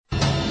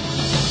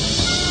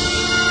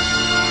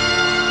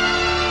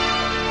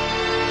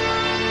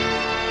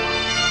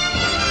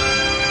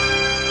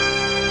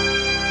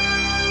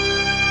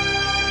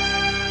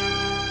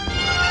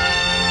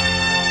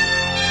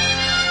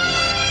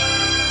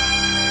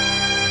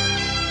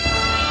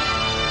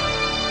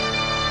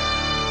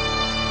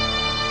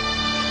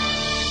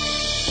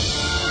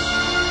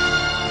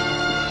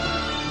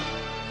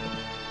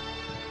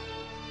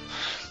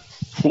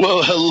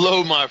Well,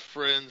 hello, my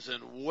friends,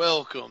 and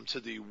welcome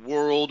to the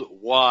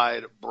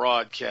worldwide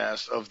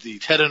broadcast of the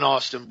Ted and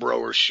Austin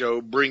Broer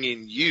Show,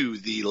 bringing you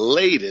the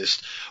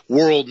latest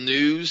world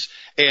news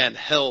and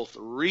health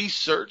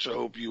research. I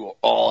hope you are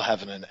all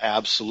having an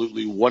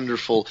absolutely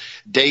wonderful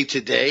day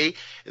today.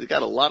 We've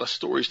got a lot of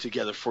stories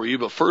together for you,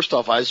 but first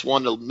off, I just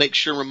wanted to make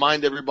sure and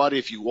remind everybody,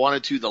 if you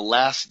wanted to, the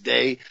last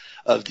day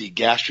of the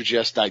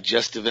GastroGest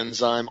digestive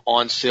enzyme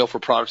on sale for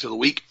products of the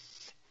week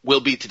will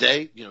be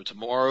today.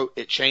 Tomorrow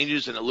it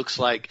changes, and it looks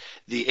like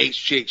the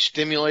HGH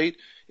Stimulate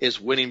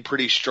is winning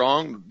pretty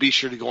strong. Be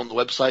sure to go on the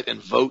website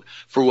and vote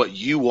for what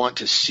you want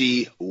to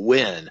see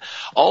win.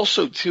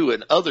 Also, too,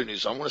 in other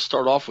news, I want to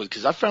start off with,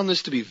 because I found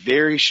this to be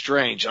very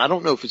strange, and I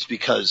don't know if it's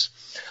because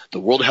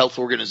the World Health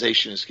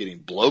Organization is getting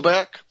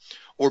blowback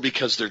or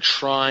because they're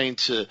trying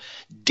to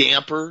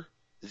damper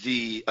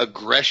the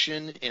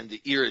aggression and the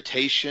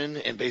irritation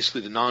and basically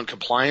the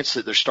non-compliance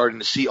that they're starting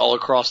to see all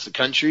across the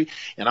country.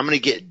 And I'm going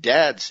to get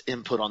Dad's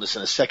input on this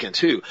in a second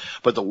too.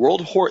 But the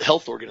World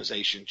Health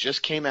Organization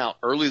just came out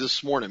early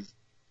this morning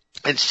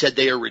and said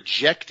they are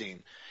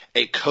rejecting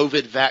a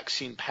COVID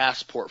vaccine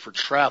passport for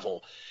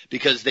travel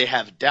because they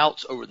have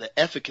doubts over the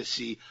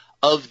efficacy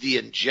of the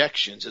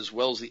injections as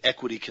well as the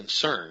equity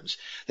concerns.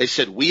 They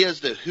said, we as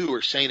the WHO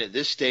are saying at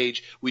this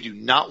stage, we do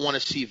not want to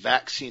see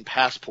vaccine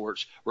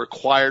passports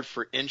required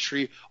for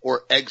entry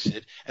or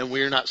exit, and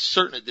we are not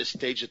certain at this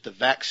stage that the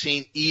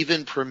vaccine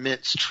even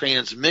permits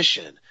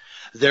transmission.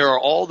 There are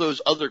all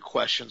those other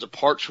questions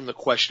apart from the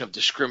question of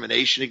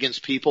discrimination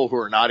against people who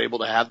are not able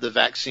to have the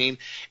vaccine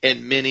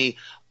and many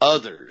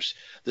others.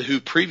 The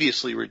WHO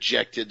previously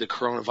rejected the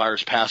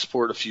coronavirus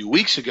passport a few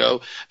weeks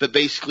ago, but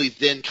basically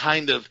then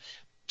kind of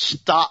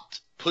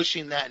stopped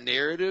pushing that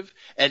narrative,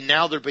 and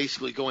now they're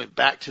basically going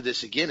back to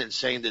this again and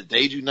saying that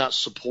they do not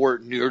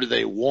support nor do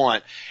they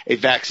want a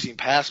vaccine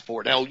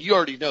passport. Now, you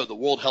already know the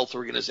World Health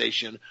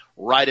Organization,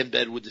 right in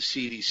bed with the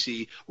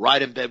CDC,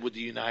 right in bed with the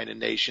United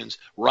Nations,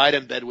 right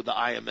in bed with the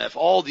IMF.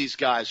 All these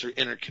guys are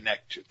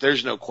interconnected.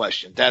 There's no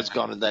question. Dad's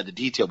gone into that in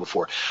detail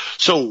before.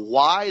 So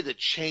why the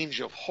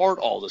change of heart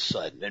all of a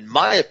sudden? In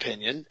my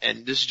opinion,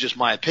 and this is just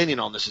my opinion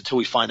on this until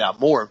we find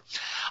out more,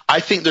 I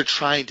think they're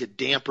trying to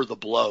damper the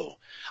blow.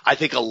 I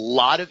think a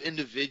lot of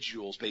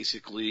individuals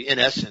basically, in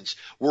essence,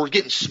 were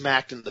getting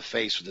smacked in the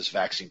face with this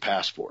vaccine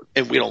passport,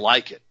 and we don't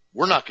like it.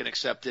 We're not going to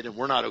accept it, and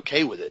we're not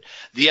okay with it.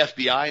 The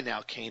FBI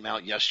now came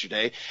out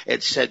yesterday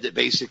and said that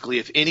basically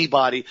if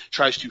anybody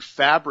tries to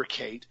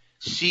fabricate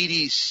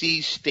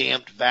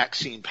CDC-stamped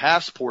vaccine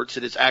passports,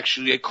 that it's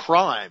actually a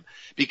crime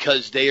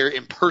because they are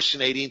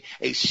impersonating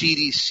a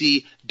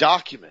CDC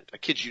document. I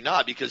kid you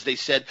not, because they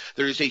said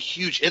there is a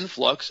huge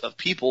influx of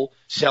people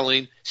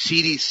selling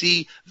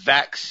CDC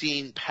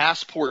vaccine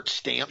passport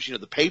stamps,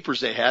 the papers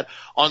they had,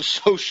 on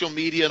social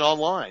media and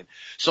online.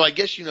 So I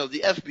guess,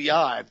 the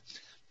FBI,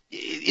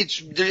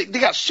 they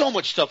got so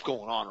much stuff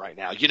going on right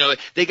now.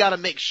 They got to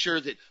make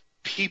sure that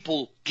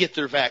people get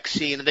their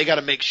vaccine, and they got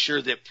to make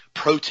sure that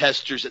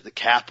protesters at the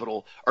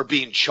Capitol are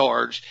being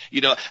charged.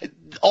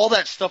 All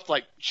that stuff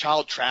like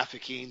child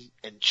trafficking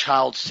and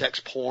child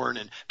sex porn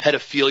and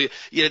pedophilia.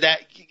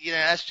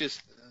 That's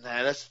just,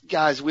 that's,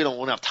 guys, we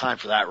don't have time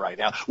for that right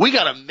now. We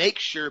got to make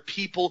sure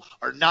people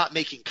are not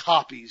making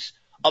copies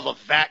of a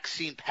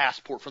vaccine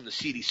passport from the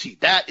CDC.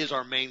 That is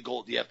our main goal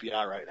at the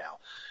FBI right now.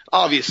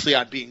 Obviously,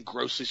 I'm being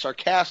grossly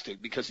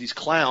sarcastic because these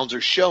clowns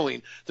are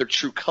showing their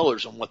true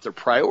colors on what their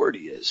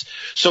priority is.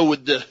 So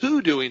with the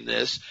WHO doing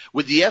this,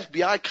 with the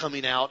FBI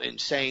coming out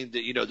and saying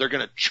that, they're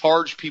going to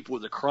charge people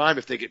with a crime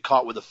if they get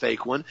caught with a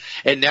fake one.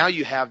 And now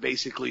you have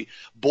basically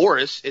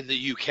Boris in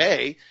the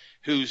UK,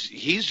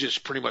 he's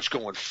just pretty much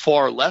going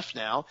far left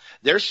now.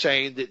 They're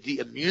saying that the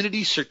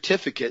immunity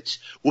certificates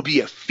will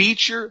be a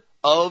feature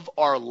of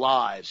our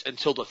lives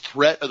until the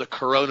threat of the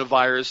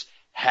coronavirus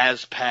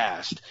has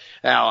passed.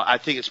 Now, I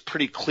think it's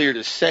pretty clear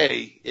to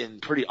say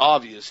and pretty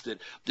obvious that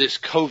this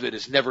COVID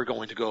is never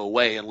going to go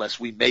away unless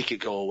we make it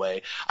go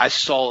away. I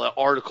saw an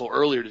article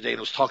earlier today and it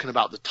was talking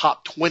about the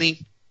top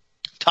 20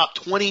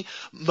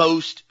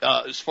 most,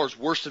 as far as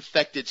worst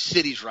affected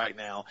cities right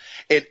now,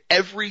 and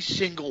every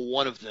single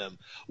one of them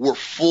were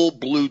full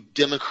blue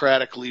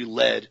democratically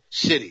led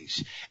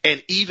cities.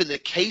 And even the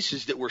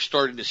cases that we're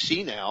starting to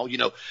see now,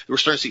 we're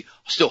starting to see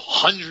still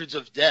hundreds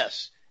of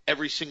deaths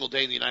every single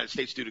day in the United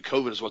States due to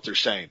COVID is what they're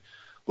saying.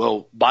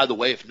 Well, by the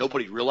way, if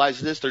nobody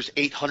realizes this, there's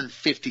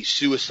 850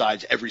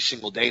 suicides every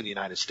single day in the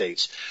United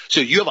States.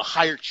 So you have a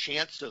higher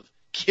chance of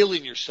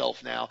killing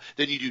yourself now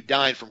than you do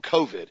dying from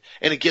COVID.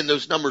 And again,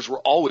 those numbers were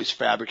always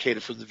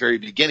fabricated from the very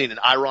beginning. And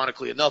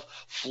ironically enough,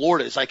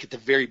 Florida is like at the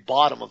very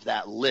bottom of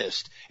that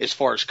list as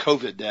far as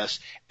COVID deaths.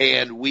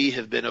 And we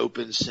have been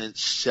open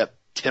since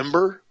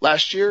September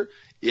last year.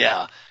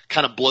 Yeah,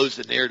 kind of blows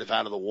the narrative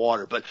out of the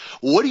water. But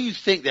what do you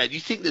think that? Do you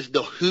think that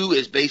the WHO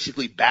is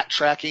basically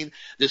backtracking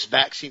this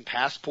vaccine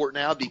passport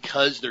now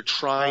because they're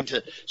trying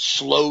to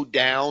slow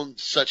down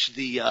such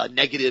the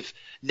negative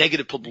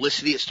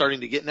publicity it's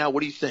starting to get now?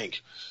 What do you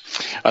think?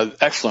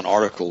 Excellent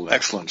article,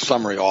 excellent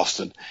summary,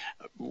 Austin.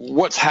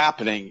 What's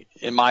happening,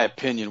 in my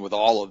opinion, with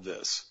all of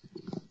this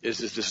is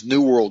that this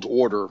New World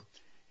Order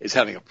is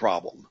having a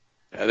problem.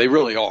 They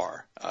really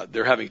are.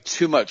 They're having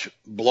too much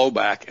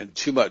blowback and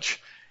too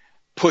much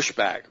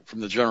pushback from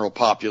the general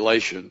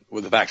population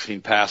with the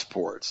vaccine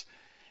passports.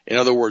 In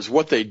other words,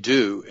 what they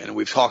do, and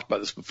we've talked about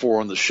this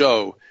before on the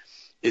show,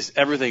 is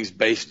everything's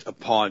based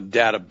upon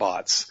data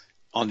bots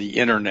on the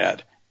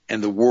internet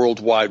and the World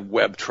Wide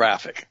Web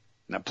traffic.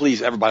 Now,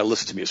 please, everybody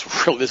listen to me.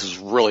 This is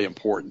really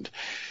important.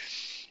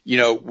 You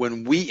know,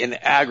 when we in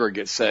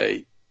aggregate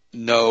say,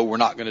 no, we're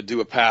not going to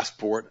do a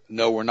passport,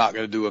 no, we're not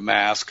going to do a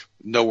mask,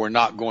 no, we're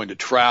not going to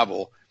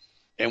travel,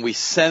 and we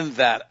send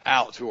that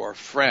out to our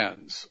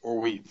friends, or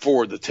we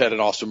forward the Ted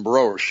and Austin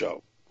Broer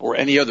show, or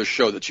any other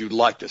show that you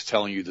like that's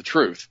telling you the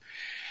truth,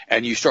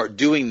 and you start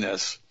doing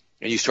this,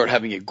 and you start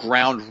having a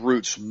ground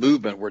roots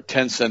movement where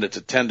 10 send it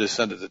to 10 to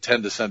send it to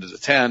 10 to send it to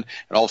 10, and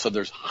all of a sudden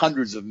there's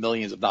hundreds of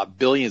millions, if not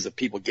billions of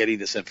people getting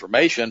this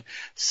information,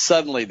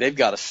 suddenly they've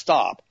got to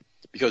stop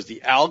because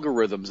the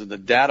algorithms and the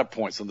data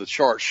points on the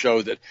chart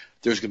show that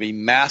there's going to be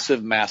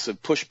massive,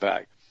 massive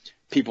pushback.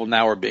 People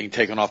now are being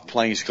taken off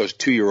planes because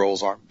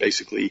 2-year-olds aren't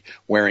basically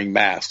wearing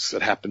masks.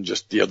 That happened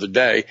just the other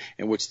day,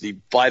 in which the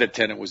flight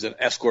attendant was then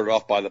escorted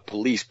off by the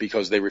police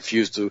because they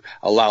refused to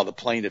allow the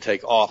plane to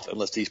take off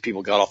unless these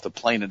people got off the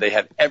plane, and they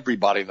had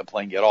everybody in the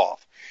plane get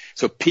off.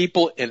 So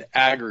people in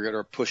aggregate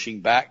are pushing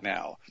back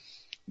now.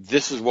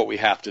 This is what we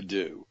have to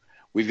do.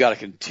 We've got to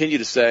continue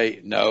to say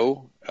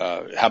no.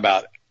 How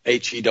about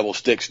H-E double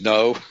sticks,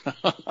 no.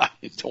 I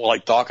don't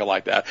like talking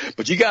like that.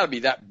 But you got to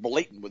be that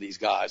blatant with these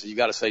guys. You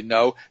got to say,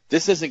 no,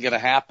 this isn't going to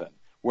happen.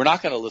 We're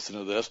not going to listen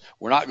to this.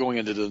 We're not going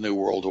into the New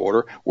World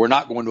Order. We're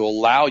not going to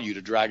allow you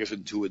to drag us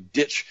into a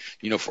ditch,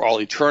 for all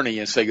eternity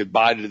and say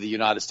goodbye to the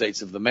United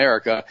States of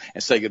America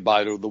and say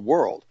goodbye to the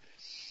world.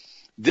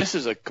 This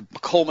is a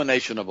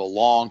culmination of a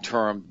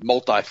long-term,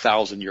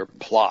 multi-thousand-year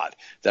plot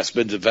that's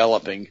been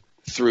developing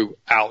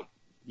throughout,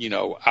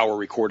 our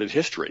recorded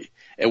history.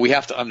 And we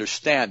have to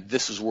understand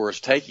this is where it's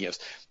taking us.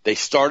 They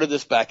started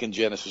this back in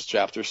Genesis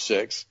chapter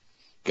 6.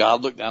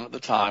 God looked down at the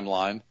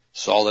timeline,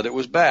 saw that it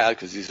was bad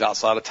because he's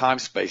outside of time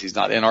space. He's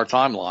not in our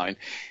timeline.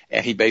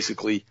 And he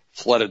basically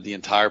flooded the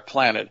entire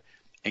planet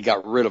and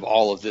got rid of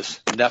all of this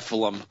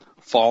Nephilim,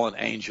 fallen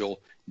angel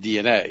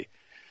DNA.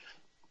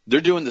 They're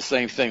doing the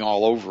same thing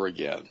all over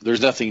again.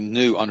 There's nothing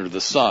new under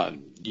the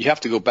sun. You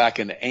have to go back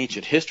into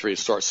ancient history and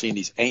start seeing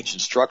these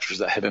ancient structures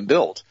that have been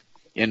built.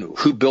 And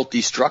who built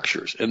these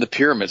structures and the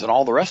pyramids and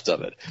all the rest of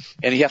it.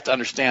 And you have to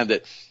understand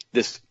that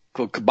this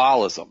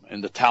Kabbalism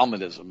and the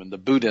Talmudism and the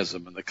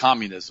Buddhism and the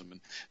communism and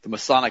the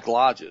Masonic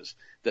lodges,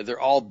 that they're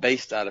all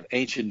based out of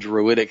ancient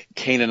Druidic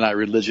Canaanite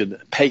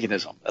religion,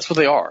 paganism. That's what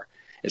they are.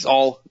 It's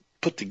all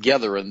put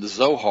together in the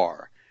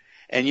Zohar.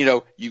 And,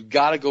 you've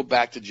got to go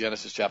back to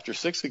Genesis chapter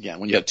 6 again.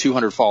 When you had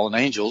 200 fallen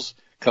angels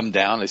come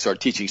down, they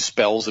start teaching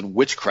spells and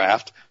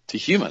witchcraft to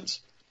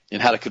humans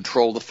and how to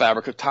control the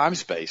fabric of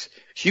time-space.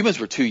 Humans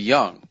were too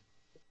young,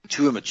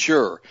 too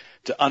immature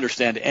to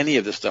understand any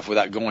of this stuff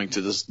without going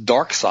to this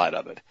dark side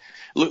of it.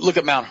 Look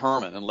at Mount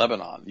Hermon in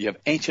Lebanon. You have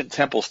ancient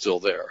temples still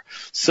there.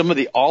 Some of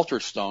the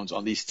altar stones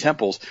on these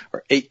temples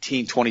are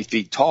 18, 20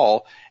 feet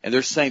tall, and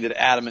they're saying that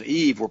Adam and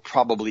Eve were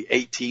probably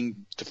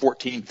 18 to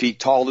 14 feet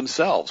tall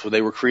themselves when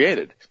they were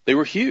created. They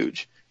were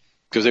huge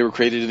because they were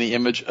created in the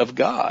image of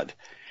God.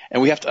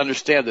 And we have to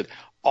understand that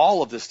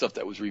all of this stuff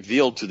that was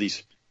revealed to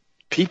these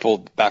people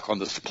back on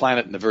this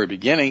planet in the very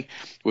beginning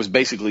was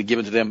basically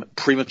given to them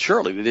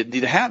prematurely. They didn't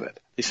need to have it.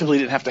 They simply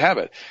didn't have to have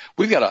it.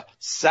 We've got a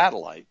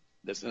satellite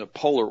that's in a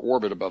polar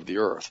orbit above the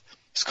Earth.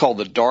 It's called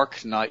the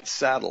Dark Knight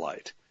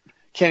Satellite.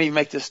 Can't even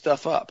make this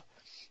stuff up.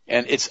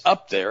 And it's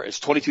up there.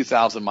 It's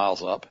 22,000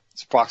 miles up.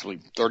 It's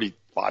approximately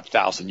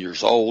 35,000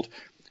 years old.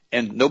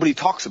 And nobody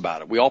talks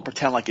about it. We all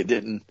pretend like it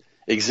didn't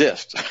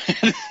exist,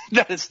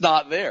 that it's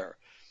not there.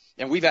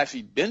 And we've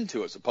actually been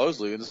to it,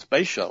 supposedly, in the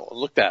space shuttle and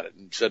looked at it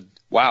and said,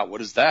 wow,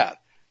 what is that?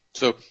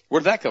 So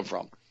where did that come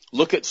from?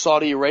 Look at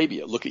Saudi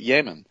Arabia. Look at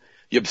Yemen.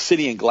 You have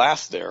obsidian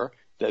glass there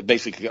that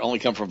basically can only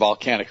come from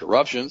volcanic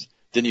eruptions.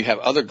 Then you have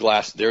other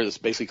glass there that's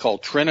basically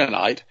called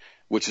trinonite,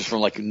 which is from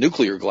like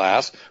nuclear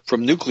glass,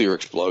 from nuclear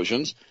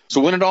explosions.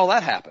 So when did all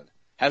that happen?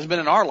 Hasn't been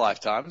in our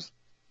lifetimes.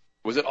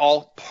 Was it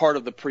all part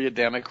of the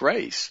pre-Adamic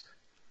race?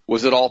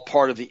 Was it all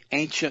part of the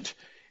ancient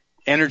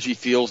energy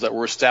fields that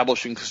were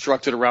established and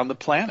constructed around the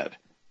planet?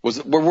 Where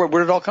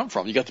did it all come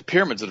from? You got the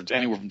pyramids that are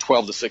anywhere from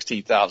 12 to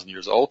 16,000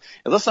 years old.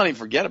 And let's not even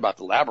forget about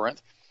the labyrinth,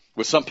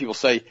 which some people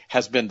say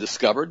has been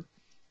discovered,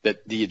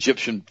 that the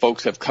Egyptian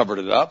folks have covered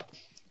it up,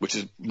 which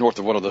is north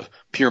of one of the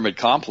pyramid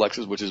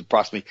complexes, which is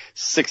approximately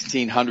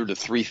 1,600 to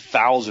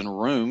 3,000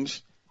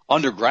 rooms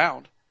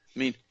underground. I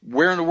mean,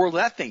 where in the world did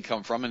that thing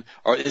come from? And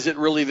or is it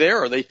really there?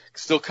 Or are they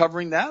still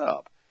covering that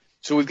up?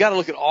 So we've got to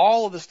look at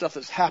all of the stuff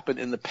that's happened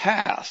in the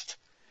past.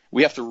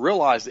 We have to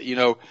realize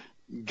that,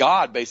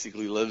 God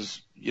basically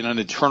lives in an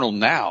eternal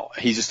now.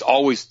 He's just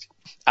always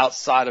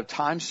outside of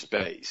time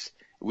space.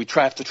 We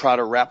have to try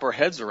to wrap our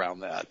heads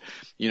around that.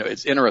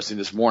 It's interesting.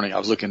 This morning I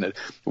was looking at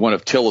one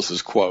of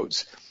Tillis's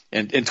quotes,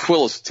 and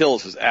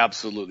Tillis is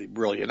absolutely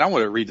brilliant. I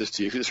want to read this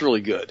to you because it's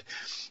really good.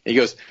 He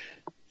goes,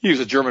 He was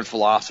a German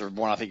philosopher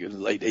born, I think, in the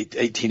late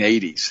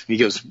 1880s. He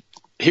goes,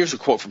 here's a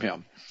quote from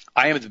him.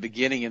 I am at the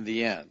beginning and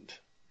the end.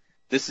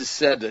 This is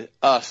said to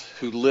us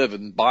who live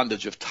in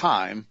bondage of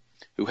time,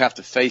 who have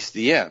to face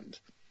the end,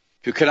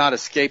 who cannot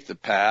escape the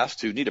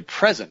past, who need a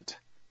present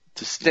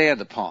to stand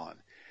upon.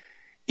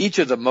 Each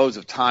of the modes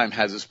of time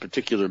has its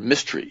particular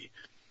mystery.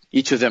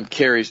 Each of them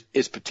carries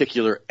its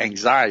particular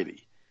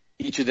anxiety.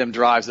 Each of them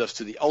drives us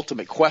to the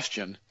ultimate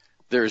question.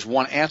 There is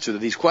one answer to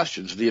these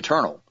questions, the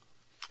eternal.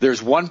 There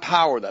is one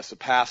power that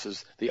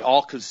surpasses the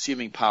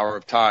all-consuming power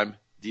of time,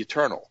 the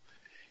eternal.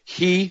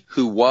 He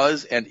who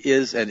was and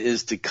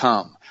is to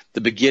come,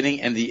 the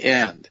beginning and the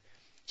end.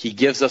 He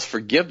gives us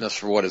forgiveness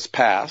for what is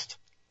past.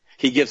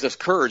 He gives us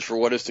courage for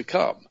what is to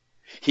come.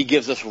 He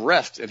gives us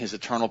rest in his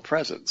eternal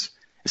presence.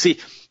 See,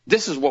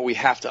 this is what we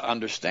have to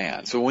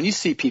understand. So when you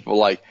see people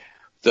like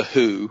the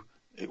WHO,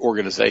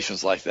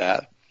 organizations like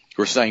that,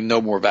 who are saying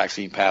no more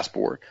vaccine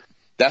passport,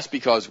 that's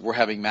because we're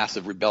having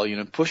massive rebellion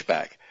and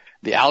pushback.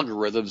 The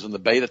algorithms and the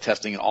beta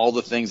testing and all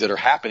the things that are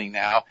happening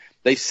now,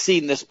 they've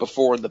seen this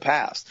before in the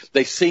past.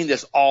 They've seen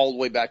this all the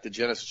way back to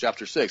Genesis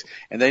chapter 6,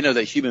 and they know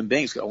that human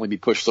beings can only be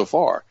pushed so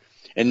far.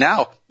 And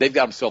now they've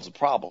got themselves a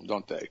problem,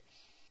 don't they?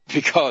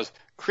 Because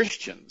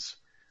Christians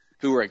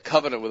who are in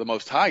covenant with the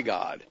Most High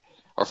God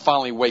are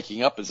finally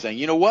waking up and saying,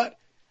 you know what?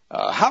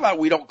 How about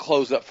we don't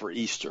close up for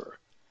Easter?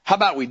 How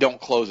about we don't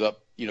close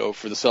up,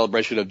 for the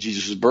celebration of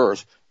Jesus'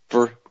 birth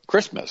for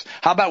Christmas?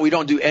 How about we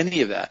don't do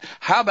any of that?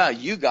 How about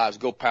you guys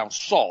go pound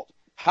salt?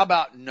 How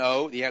about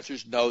no? The answer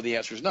is no. The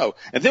answer is no.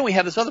 And then we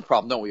have this other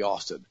problem, don't we,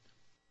 Austin?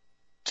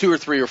 2 or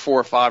 3 or 4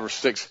 or 5 or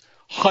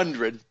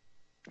 600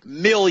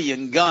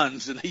 million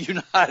guns in the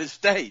United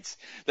States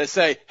that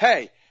say,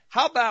 hey,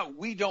 how about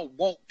we don't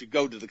want to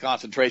go to the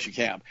concentration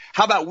camp?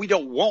 How about we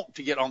don't want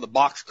to get on the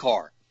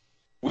boxcar?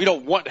 We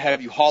don't want to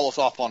have you haul us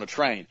off on a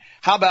train.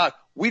 How about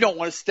we don't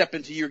want to step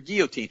into your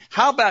guillotine?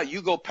 How about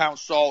you go pound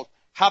salt?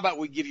 How about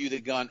we give you the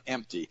gun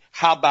empty?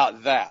 How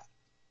about that?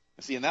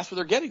 See, and that's what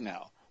they're getting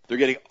now. They're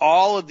getting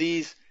all of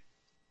these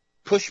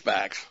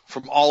pushbacks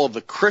from all of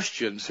the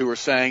Christians who are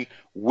saying,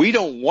 we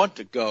don't want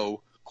to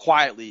go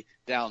quietly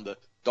down the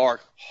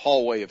dark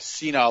hallway of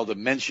senile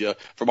dementia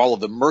from all of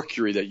the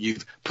mercury that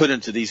you've put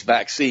into these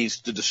vaccines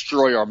to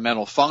destroy our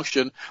mental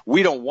function.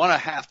 We don't want to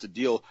have to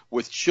deal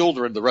with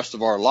children the rest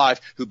of our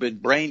life who've been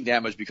brain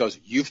damaged because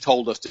you've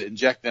told us to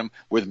inject them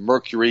with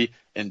mercury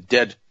and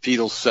dead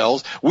fetal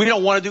cells. We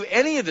don't want to do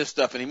any of this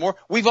stuff anymore.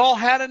 We've all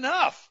had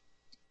enough.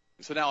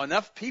 So now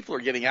enough people are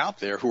getting out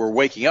there who are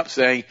waking up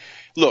saying,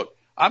 look,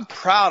 I'm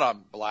proud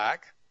I'm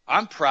black.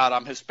 I'm proud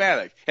I'm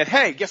Hispanic. And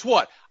hey, guess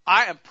what?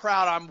 I am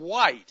proud I'm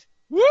white.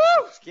 Woo!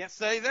 Can't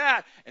say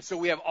that. And so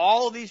we have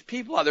all of these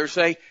people out there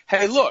saying,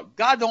 hey, look,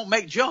 God don't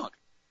make junk.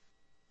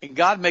 And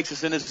God makes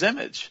us in his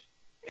image.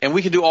 And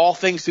we can do all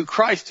things through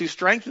Christ who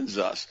strengthens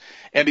us.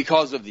 And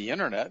because of the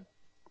internet,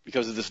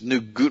 because of this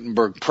new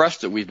Gutenberg press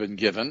that we've been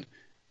given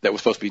that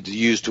was supposed to be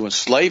used to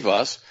enslave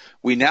us,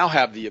 we now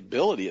have the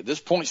ability at this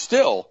point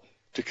still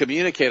to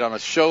communicate on a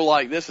show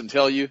like this and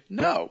tell you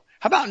no.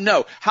 How about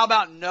no? How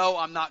about no,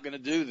 I'm not going to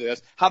do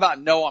this? How about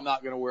no, I'm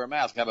not going to wear a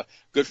mask? I have a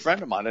good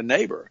friend of mine, a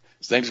neighbor.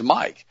 His name's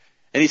Mike.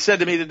 And he said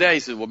to me today, he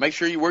said, well, make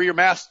sure you wear your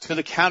mask to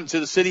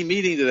the city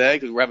meeting today,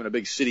 because we're having a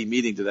big city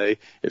meeting today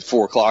at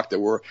 4:00 that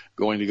we're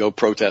going to go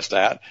protest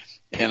at.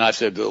 And I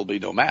said, there'll be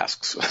no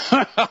masks.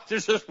 There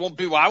just won't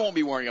be, I won't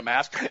be wearing a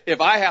mask.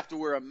 If I have to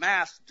wear a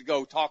mask to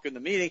go talk in the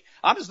meeting,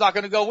 I'm just not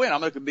going to go in.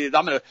 I'm going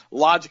to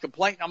lodge a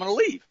complaint and I'm going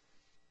to leave.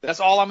 That's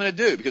all I'm going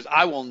to do, because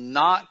I will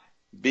not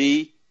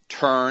be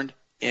turned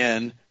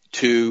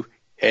into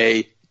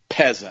a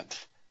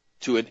peasant,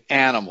 to an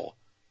animal.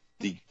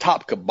 The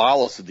top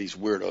Kabbalists of these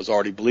weirdos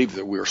already believe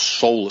that we're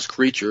soulless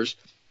creatures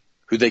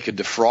who they could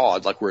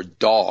defraud, like we're a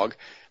dog.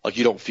 Like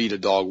you don't feed a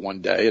dog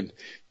one day and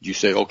you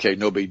say, okay,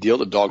 no big deal.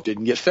 The dog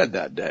didn't get fed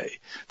that day.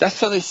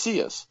 That's how they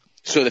see us.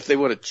 So if they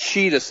want to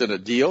cheat us in a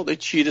deal, they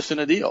cheat us in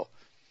a deal.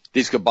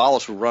 These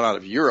Kabbalists were run out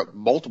of Europe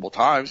multiple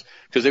times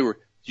because they were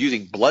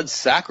using blood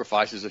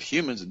sacrifices of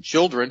humans and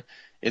children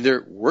in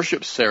their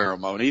worship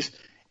ceremonies.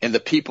 And the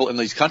people in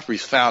these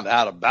countries found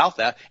out about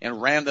that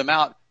and ran them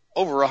out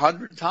over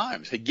 100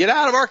 times. Hey, get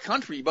out of our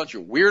country, you bunch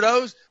of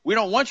weirdos. We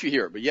don't want you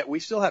here. But yet we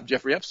still have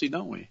Jeffrey Epstein,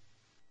 don't we?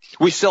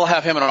 We still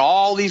have him and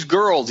all these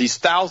girls, these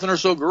 1,000 or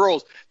so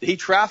girls that he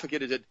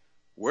trafficked.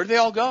 Where did they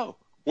all go?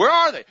 Where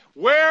are they?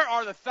 Where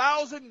are the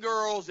 1,000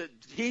 girls that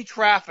he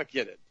trafficked?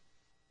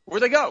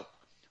 Where'd they go?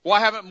 Why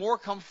haven't more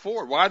come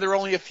forward? Why are there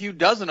only a few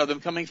dozen of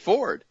them coming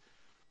forward?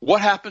 What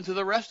happened to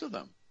the rest of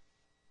them?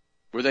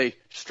 Were they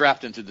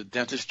strapped into the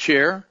dentist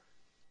chair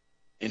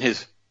in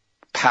his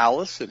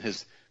palace, in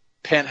his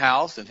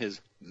penthouse, in his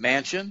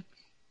mansion?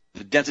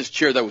 The dentist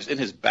chair that was in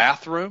his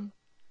bathroom?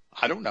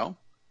 I don't know.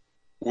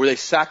 Were they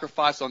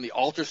sacrificed on the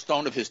altar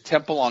stone of his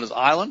temple on his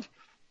island?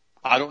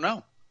 I don't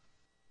know.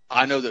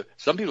 I know that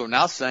some people are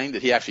now saying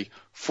that he actually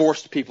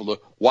forced people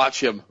to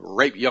watch him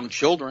rape young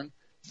children,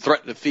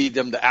 threaten to feed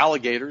them to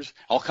alligators,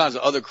 all kinds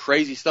of other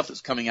crazy stuff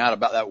that's coming out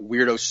about that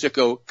weirdo,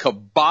 sicko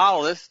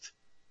Kabbalist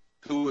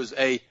who was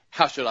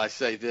how should I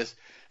say this,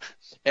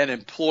 an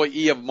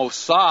employee of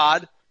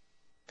Mossad.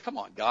 Come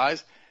on,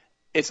 guys.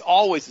 It's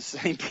always the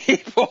same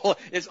people.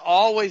 It's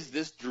always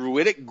this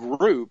druidic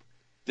group,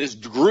 this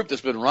group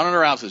that's been running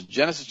around since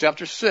Genesis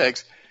chapter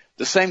 6,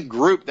 the same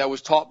group that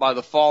was taught by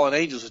the fallen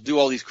angels to do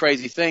all these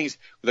crazy things,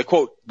 the,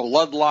 quote,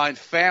 bloodline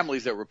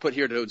families that were put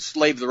here to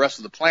enslave the rest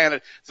of the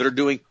planet that are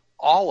doing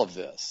all of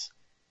this.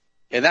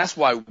 And that's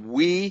why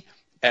we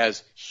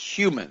as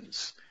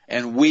humans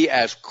and we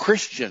as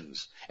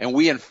Christians and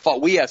we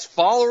as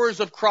followers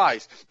of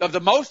Christ, of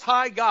the Most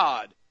High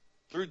God,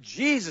 through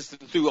Jesus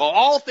and through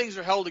all things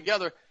are held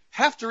together,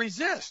 have to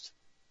resist.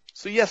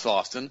 So yes,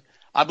 Austin,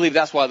 I believe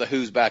that's why the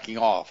WHO's backing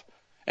off.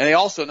 And they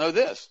also know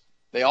this.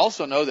 They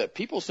also know that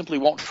people simply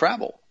won't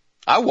travel.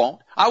 I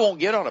won't. I won't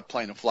get on a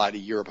plane and fly to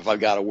Europe if I've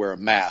got to wear a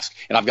mask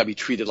and I've got to be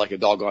treated like a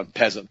doggone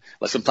peasant,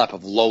 like some type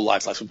of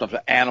lowlife, like some type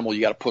of animal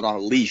you got to put on a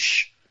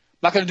leash.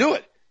 I'm not going to do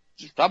it.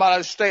 How about I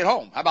just stay at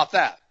home? How about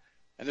that?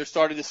 And they're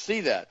starting to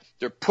see that.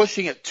 They're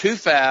pushing it too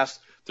fast.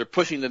 They're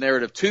pushing the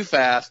narrative too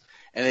fast.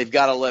 And they've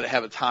got to let it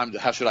have a time to,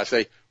 how should I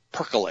say,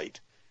 percolate.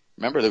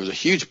 Remember, there was a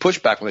huge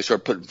pushback when they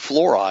started putting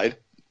fluoride,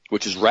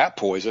 which is rat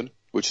poison,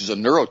 which is a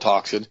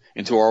neurotoxin,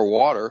 into our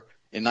water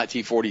in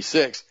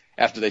 1946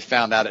 after they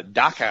found out at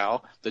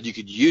Dachau that you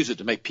could use it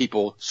to make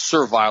people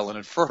servile and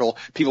infertile.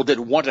 People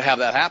didn't want to have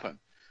that happen,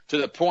 to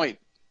the point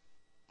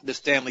that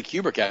Stanley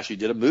Kubrick actually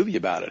did a movie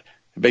about it.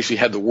 It basically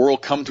had the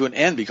world come to an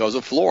end because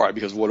of fluoride,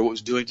 because of what it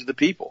was doing to the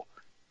people.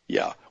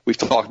 Yeah, we've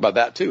talked about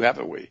that too,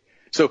 haven't we?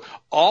 So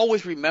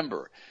always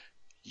remember,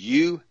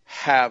 you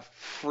have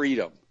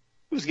freedom.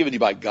 It was given to you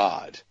by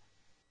God.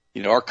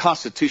 You know, our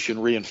Constitution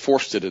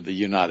reinforced it in the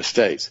United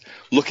States.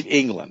 Look at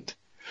England.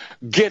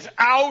 Get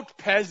out,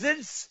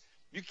 peasants.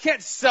 You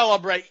can't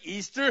celebrate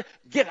Easter.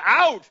 Get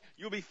out.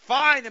 You'll be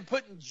fined and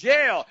put in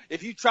jail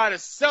if you try to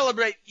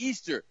celebrate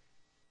Easter.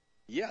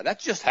 Yeah, that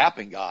just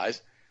happened,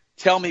 guys.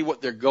 Tell me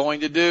what they're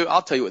going to do.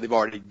 I'll tell you what they've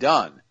already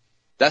done.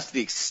 That's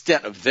the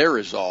extent of their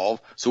resolve.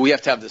 So we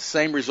have to have the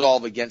same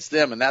resolve against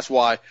them. And that's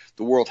why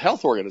the World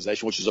Health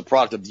Organization, which is a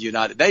product of the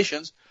United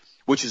Nations,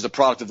 which is a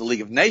product of the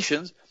League of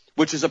Nations,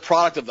 which is a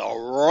product of the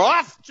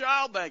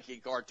Rothschild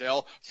banking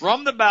cartel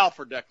from the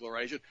Balfour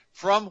Declaration,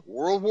 from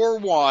World War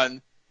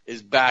I,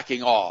 is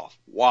backing off.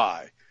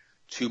 Why?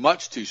 Too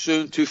much, too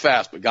soon, too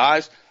fast. But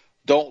guys,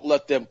 don't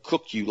let them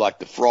cook you like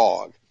the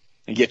frog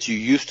and get you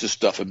used to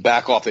stuff and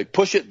back off. They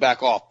push it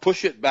back off,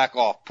 push it back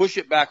off, push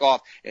it back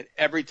off. And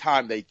every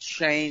time they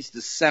change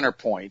the center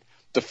point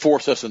to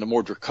force us into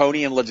more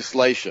draconian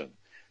legislation,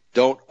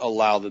 don't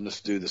allow them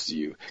to do this to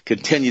you.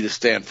 Continue to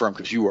stand firm,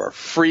 because you are a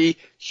free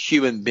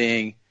human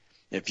being.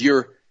 If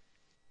you're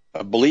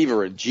a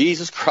believer in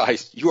Jesus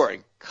Christ, you are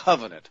in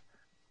covenant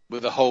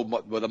with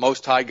the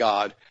Most High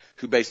God,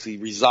 who basically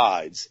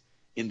resides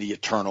in the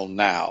eternal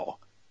now.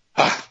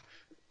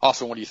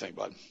 Austin, what do you think,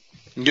 bud?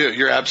 Yeah,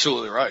 you're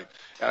absolutely right.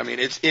 I mean,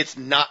 it's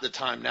not the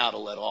time now to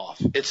let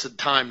off. It's the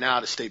time now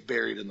to stay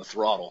buried in the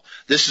throttle.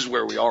 This is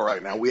where we are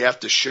right now. We have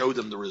to show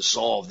them the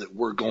resolve that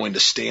we're going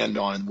to stand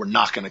on, and we're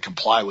not going to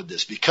comply with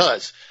this,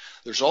 because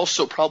there's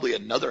also probably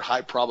another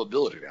high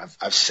probability.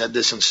 I've said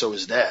this, and so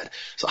is Dad.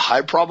 It's a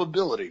high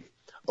probability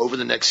over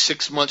the next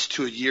 6 months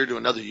to a year to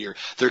another year,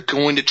 they're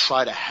going to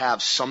try to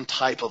have some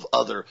type of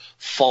other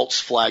false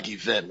flag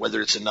event,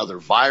 whether it's another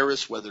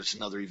virus, whether it's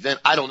another event.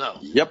 I don't know.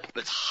 Yep.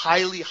 But it's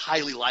highly,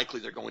 highly likely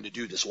they're going to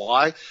do this.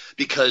 Why?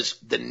 Because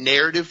the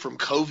narrative from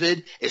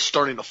COVID is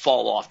starting to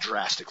fall off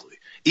drastically.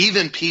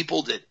 Even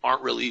people that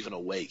aren't really even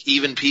awake,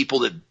 even people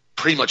that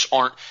pretty much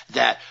aren't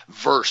that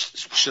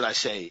versed, should I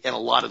say, in a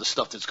lot of the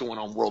stuff that's going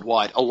on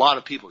worldwide. A lot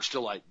of people are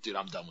still like, dude,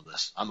 I'm done with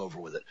this. I'm over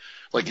with it.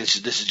 Like, this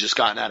has just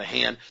gotten out of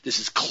hand. This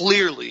is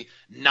clearly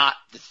not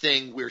the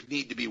thing we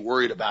need to be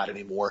worried about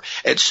anymore.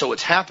 And so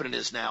what's happening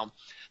is now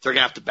they're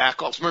going to have to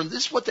back off. Remember,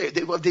 this is what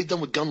they've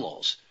done with gun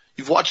laws.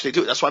 You've watched they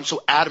do it. That's why I'm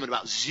so adamant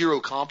about zero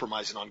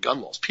compromising on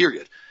gun laws,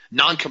 period.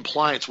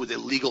 Non-compliance with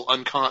illegal,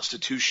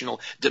 unconstitutional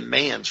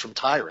demands from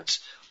tyrants.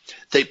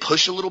 They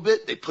push a little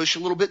bit, they push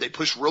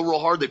real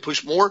hard, they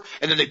push more,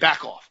 and then they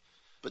back off.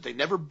 But they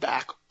never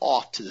back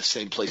off to the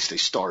same place they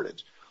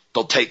started.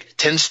 They'll take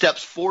 10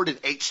 steps forward and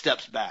 8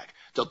 steps back.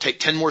 They'll take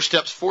 10 more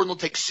steps forward and they'll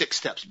take 6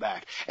 steps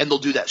back. And they'll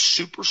do that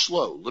super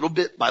slow, little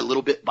bit by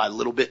little bit by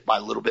little bit by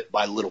little bit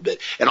by little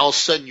bit. And all of a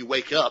sudden you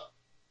wake up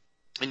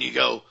and you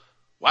go,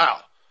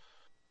 wow,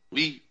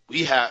 we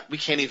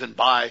can't even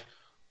buy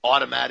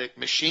automatic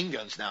machine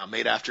guns now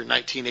made after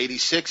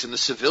 1986 in the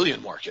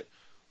civilian market.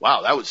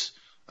 Wow, that was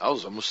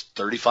almost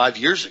 35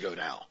 years ago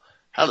now.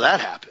 How did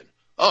that happen?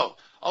 Oh,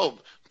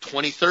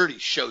 2030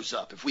 shows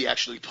up if we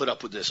actually put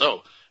up with this.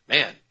 Oh,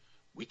 man,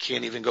 we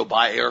can't even go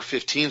buy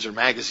AR-15s or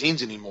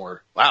magazines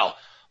anymore. Wow,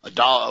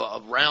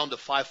 a round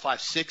of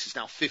 .5.56 is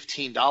now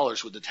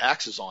 $15 with the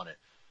taxes on it.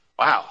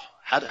 Wow,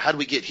 How do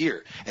we get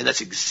here? And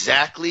that's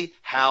exactly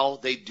how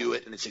they do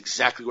it, and it's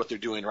exactly what they're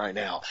doing right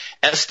now.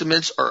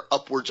 Estimates are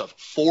upwards of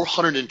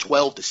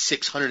 412 to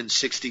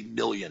 660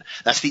 million.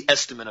 That's the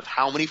estimate of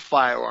how many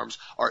firearms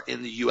are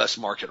in the U.S.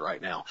 market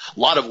right now. A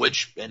lot of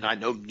which, and I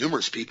know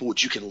numerous people,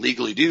 which you can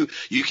legally do,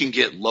 you can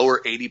get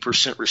lower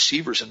 80%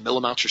 receivers and mill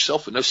them out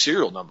yourself with no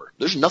serial number.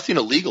 There's nothing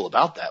illegal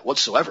about that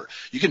whatsoever.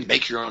 You can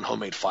make your own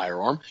homemade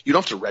firearm. You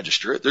don't have to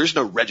register it. There's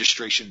no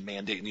registration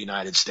mandate in the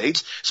United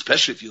States,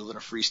 especially if you live in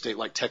a free state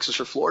like Texas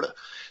or Florida.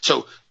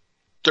 So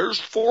there's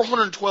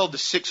 412 to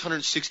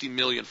 660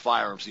 million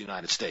firearms in the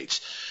United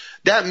States.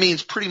 That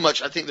means pretty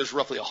much, I think there's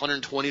roughly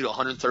 120 to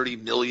 130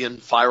 million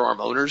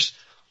firearm owners.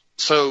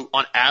 So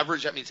on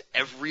average, that means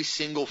every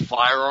single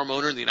firearm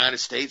owner in the United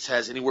States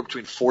has anywhere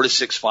between 4 to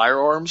 6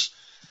 firearms.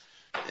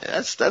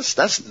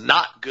 That's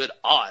not good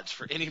odds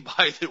for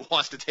anybody that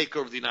wants to take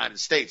over the United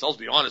States. I'll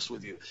be honest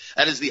with you.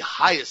 That is the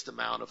highest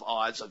amount of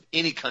odds of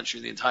any country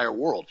in the entire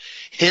world.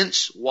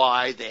 Hence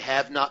why they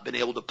have not been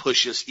able to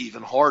push us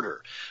even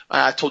harder.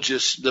 I told you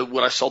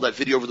when I saw that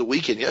video over the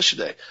weekend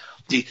yesterday.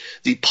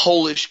 The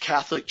Polish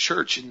Catholic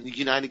Church in the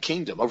United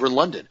Kingdom over in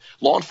London,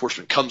 law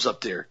enforcement comes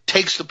up there,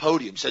 takes the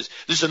podium, says,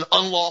 "This is an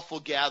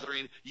unlawful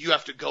gathering. You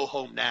have to go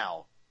home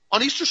now."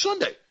 On Easter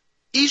Sunday.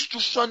 Easter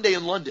Sunday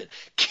in London,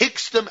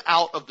 kicks them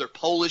out of their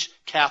Polish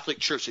Catholic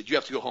Church, said, "You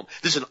have to go home.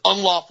 This is an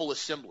unlawful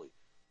assembly."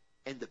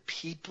 And the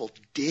people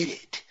did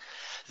it.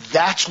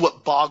 That's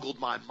what boggled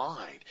my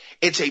mind.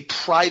 It's a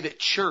private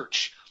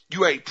church.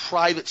 You are a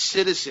private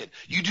citizen.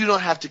 You do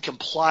not have to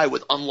comply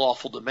with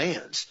unlawful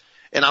demands.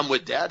 And I'm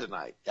with Dad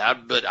tonight.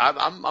 But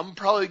I'm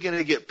probably going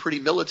to get pretty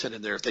militant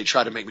in there if they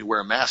try to make me wear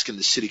a mask in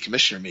the city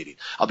commissioner meeting.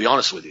 I'll be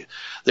honest with you.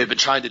 They've been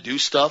trying to do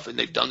stuff, and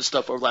they've done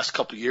stuff over the last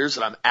couple of years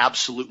that I'm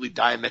absolutely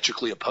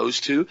diametrically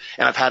opposed to,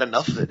 and I've had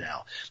enough of it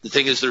now. The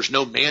thing is, there's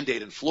no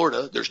mandate in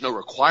Florida. There's no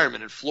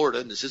requirement in Florida,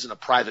 and this isn't a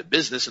private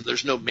business, and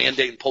there's no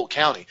mandate in Polk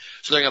County.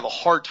 So they're going to have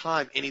a hard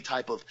time any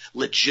type of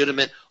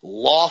legitimate,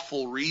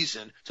 lawful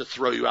reason to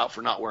throw you out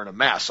for not wearing a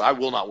mask. So I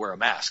will not wear a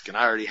mask, and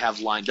I already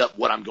have lined up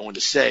what I'm going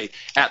to say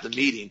at the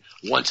meeting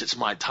once it's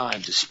my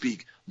time to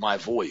speak my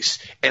voice.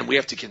 And we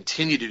have to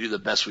continue to do the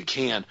best we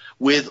can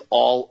with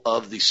all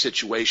of these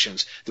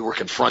situations that we're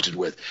confronted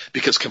with,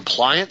 because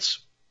compliance,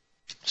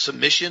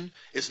 submission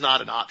is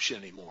not an option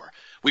anymore.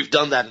 We've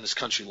done that in this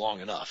country long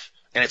enough.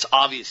 And it's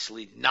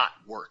obviously not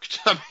worked.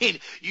 I mean,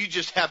 you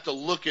just have to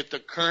look at the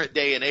current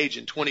day and age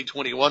in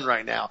 2021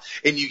 right now,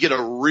 and you get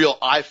a real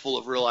eyeful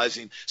of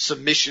realizing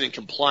submission and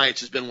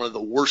compliance has been one of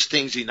the worst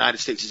things the United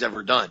States has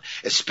ever done,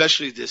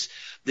 especially this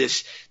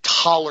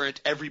tolerant,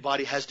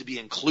 everybody has to be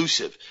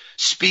inclusive.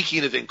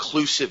 Speaking of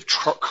inclusive,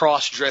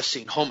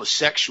 cross-dressing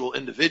homosexual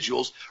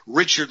individuals,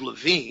 Richard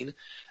Levin,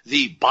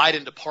 the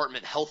Biden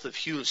Department Health of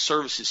Human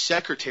Services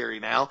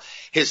Secretary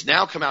has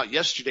now come out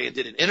yesterday and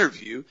did an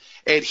interview,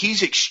 and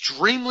he's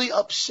extremely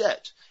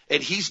upset.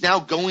 And he's now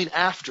going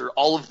after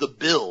all of the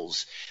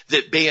bills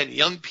that ban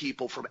young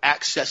people from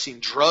accessing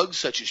drugs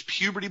such as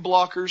puberty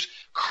blockers,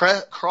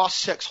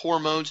 cross-sex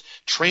hormones,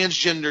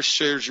 transgender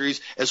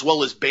surgeries, as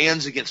well as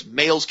bans against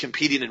males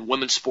competing in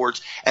women's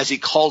sports, as he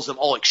calls them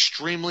all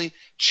extremely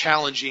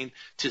challenging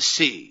to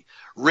see.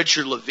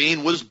 Richard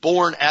Levin was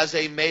born as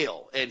a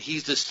male, and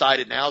he's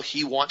decided now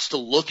he wants to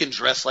look and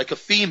dress like a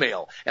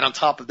female. And on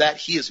top of that,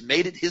 he has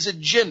made it his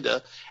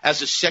agenda as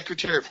the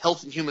Secretary of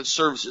Health and Human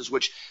Services,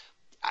 which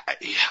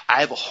I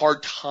have a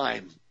hard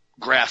time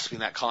grasping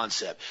that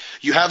concept.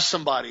 You have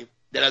somebody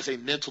that has a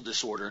mental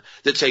disorder,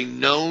 that's a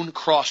known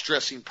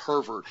cross-dressing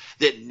pervert,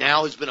 that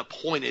now has been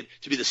appointed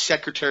to be the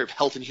Secretary of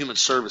Health and Human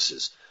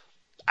Services.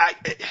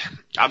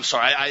 I'm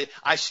sorry.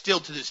 I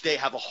still to this day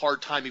have a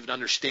hard time even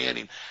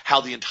understanding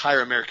how the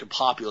entire American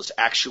populace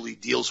actually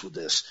deals with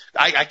this.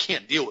 I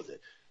can't deal with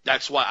it.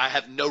 That's why I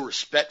have no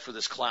respect for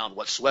this clown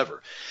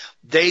whatsoever.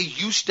 They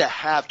used to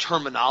have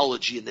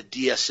terminology in the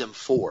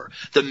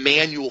DSM-4, the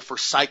Manual for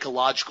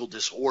Psychological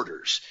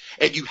Disorders,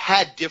 and you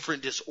had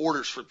different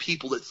disorders for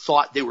people that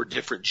thought they were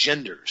different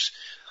genders.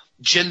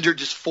 Gender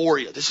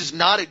dysphoria. This is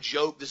not a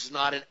joke. This is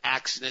not an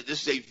accident.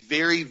 This is a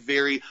very,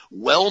 very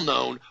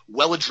well-known,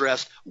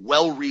 well-addressed,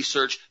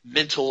 well-researched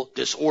mental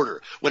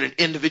disorder. When an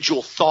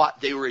individual thought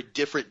they were a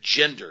different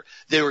gender,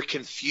 they were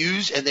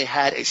confused and they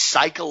had a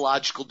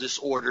psychological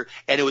disorder,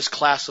 and it was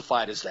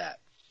classified as that.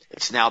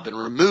 It's now been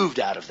removed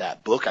out of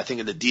that book, I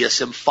think in the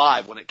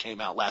DSM-5 when it came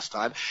out last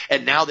time.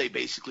 And now they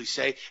basically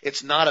say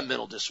it's not a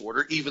mental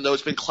disorder, even though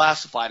it's been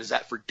classified as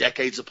that for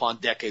decades upon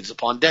decades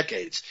upon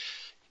decades.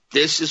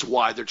 This is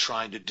why they're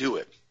trying to do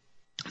it.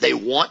 They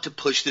want to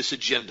push this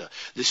agenda.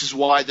 This is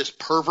why this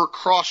pervert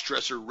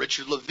cross-dresser,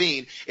 Richard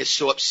Levin, is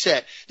so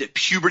upset that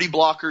puberty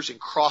blockers and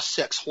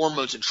cross-sex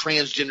hormones and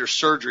transgender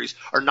surgeries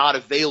are not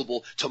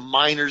available to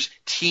minors,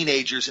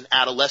 teenagers, and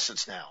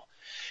adolescents now.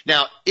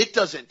 Now, it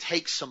doesn't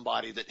take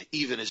somebody that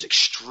even is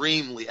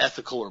extremely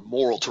ethical or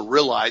moral to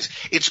realize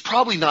it's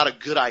probably not a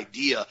good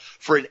idea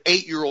for an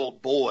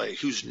 8-year-old boy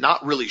who's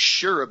not really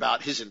sure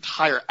about his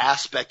entire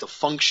aspect of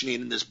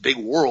functioning in this big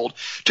world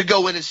to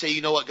go in and say,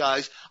 you know what,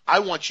 guys, I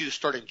want you to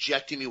start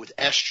injecting me with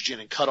estrogen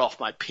and cut off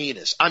my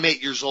penis. I'm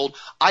 8 years old.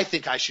 I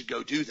think I should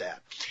go do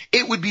that.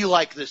 It would be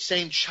like the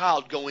same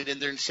child going in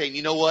there and saying,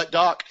 you know what,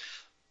 doc?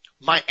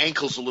 My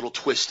ankle's a little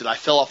twisted. I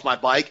fell off my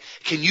bike.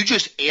 Can you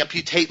just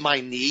amputate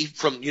my knee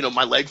from,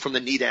 my leg from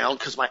the knee down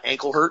because my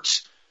ankle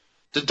hurts?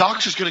 The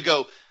doctor's going to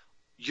go,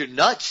 you're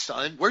nuts,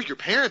 son. Where's your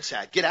parents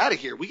at? Get out of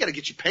here. We got to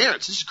get you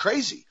parents. This is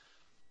crazy.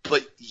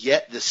 But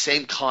yet the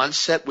same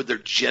concept with their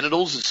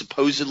genitals is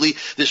supposedly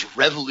this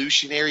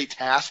revolutionary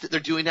task that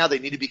they're doing now they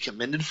need to be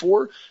commended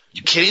for?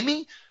 You kidding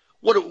me?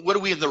 What are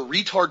we in the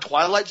retard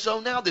twilight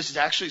zone now? This is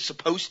actually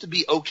supposed to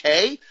be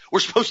okay? We're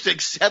supposed to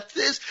accept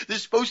this? This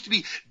is supposed to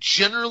be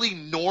generally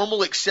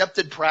normal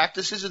accepted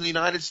practices in the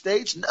United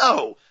States?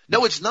 No,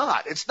 it's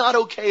not. It's not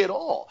okay at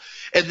all.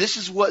 And this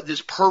is what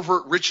this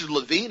pervert Richard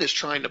Levin is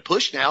trying to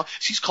push now.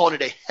 He's calling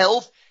it a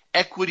health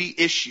equity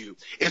issue.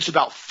 It's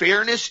about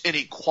fairness and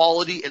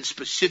equality, and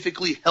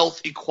specifically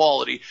health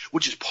equality,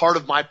 which is part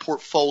of my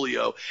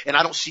portfolio. And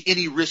I don't see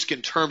any risk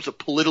in terms of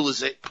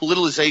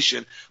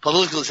politicalization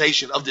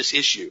of this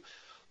issue.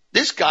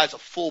 This guy's a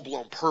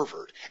full-blown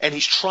pervert, and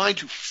he's trying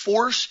to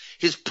force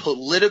his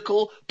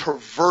political,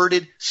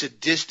 perverted,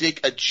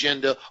 sadistic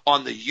agenda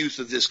on the youth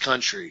of this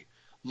country.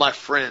 My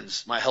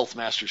friends, my Health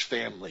Masters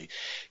family,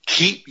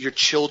 keep your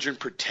children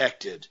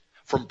protected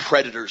from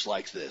predators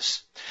like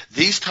this.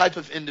 These type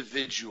of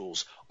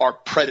individuals are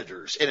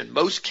predators, and in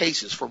most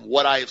cases, from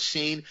what I have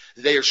seen,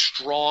 they are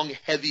strong,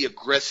 heavy,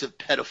 aggressive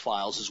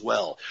pedophiles as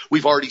well.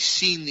 We've already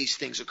seen these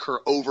things occur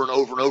over and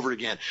over and over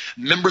again.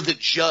 Remember the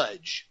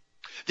judge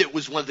that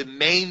was one of the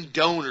main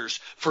donors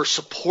for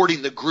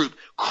supporting the group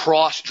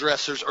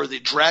Cross-Dressers, or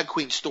the Drag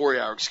Queen Story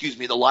Hour,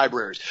 the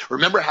libraries.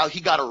 Remember how he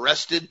got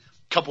arrested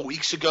a couple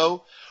weeks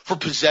ago for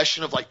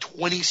possession of like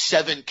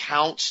 27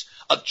 counts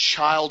of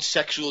child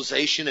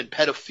sexualization and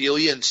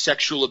pedophilia and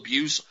sexual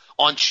abuse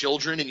on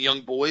children and young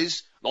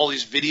boys, and all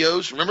these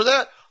videos. Remember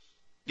that?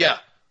 Yeah,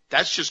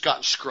 that's just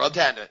gotten scrubbed,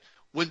 hasn't it?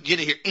 You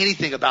didn't hear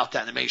anything about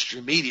that in the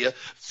mainstream media.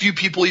 Few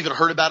people even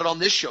heard about it on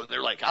this show.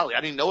 They're like, "Golly, I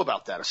didn't know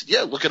about that." I said,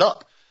 "Yeah, look it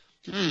up."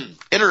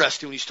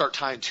 Interesting when you start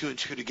tying two and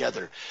two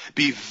together.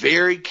 Be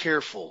very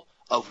careful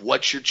of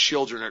what your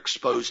children are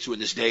exposed to in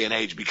this day and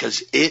age,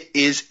 because it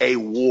is a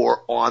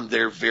war on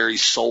their very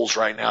souls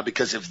right now.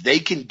 Because if they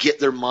can get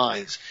their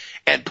minds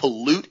and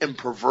pollute and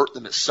pervert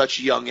them at such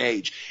a young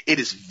age, it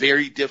is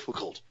very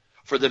difficult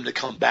for them to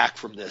come back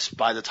from this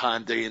by the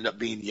time they end up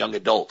being young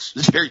adults.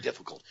 It's very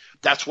difficult.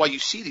 That's why you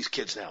see these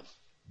kids now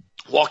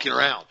walking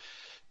around,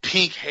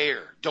 pink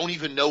hair, don't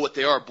even know what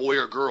they are, boy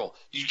or girl.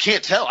 You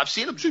can't tell. I've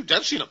seen them.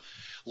 I've seen them.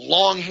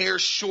 Long hair,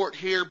 short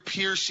hair,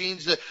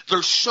 piercings.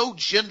 They're so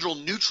gender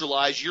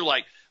neutralized. You're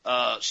like,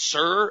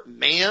 sir,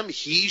 ma'am,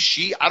 he,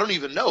 she, I don't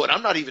even know. And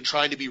I'm not even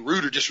trying to be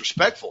rude or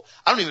disrespectful.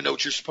 I don't even know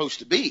what you're supposed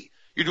to be.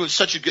 You're doing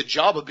such a good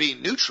job of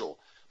being neutral.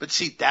 But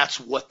see, that's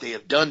what they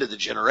have done to the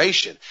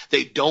generation.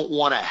 They don't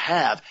want to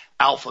have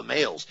alpha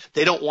males.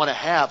 They don't want to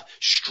have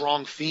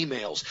strong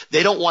females.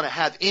 They don't want to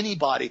have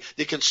anybody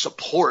that can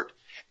support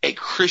a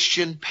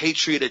Christian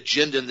patriot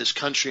agenda in this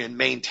country and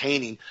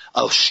maintaining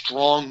a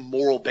strong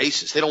moral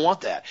basis. They don't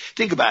want that.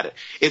 Think about it.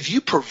 If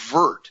you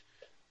pervert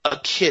a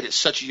kid at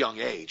such a young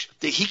age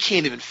that he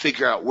can't even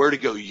figure out where to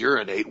go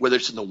urinate, whether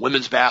it's in the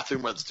women's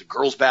bathroom, whether it's the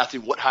girls'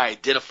 bathroom, how he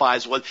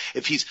identifies,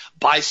 if he's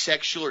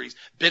bisexual or he's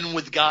been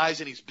with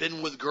guys and he's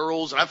been with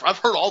girls. And I've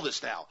heard all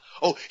this now.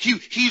 Oh,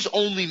 he's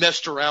only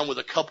messed around with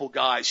a couple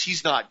guys.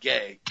 He's not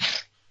gay.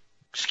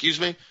 Excuse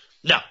me?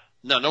 No,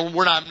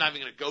 we're not. I'm not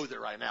even going to go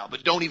there right now.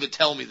 But don't even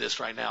tell me this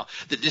right now,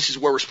 that this is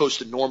where we're supposed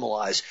to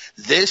normalize.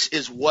 This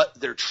is what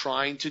they're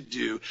trying to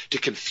do to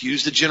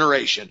confuse the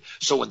generation.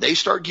 So when they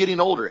start getting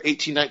older,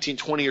 18, 19,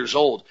 20 years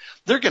old,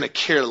 they're going to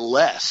care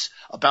less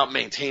about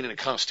maintaining a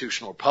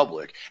constitutional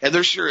republic. And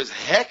they're sure as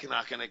heck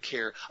not going to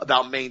care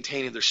about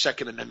maintaining their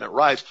Second Amendment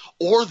rights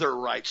or their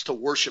rights to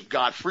worship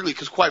God freely,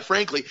 because quite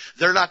frankly,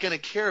 they're not going to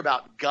care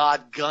about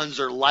God, guns,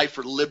 or life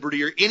or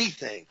liberty or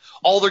anything.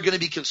 All they're going to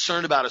be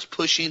concerned about is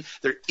pushing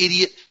their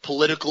idiot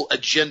political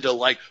agenda,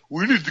 like,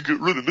 we need to get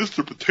rid of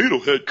Mr. Potato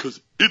Head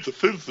because it's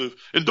offensive,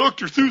 and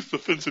Dr. Seuss is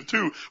offensive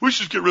too. We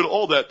should get rid of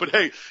all that. But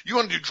hey, you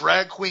want to do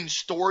Drag Queen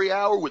Story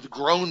Hour with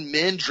grown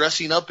men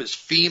dressing up as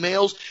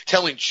females,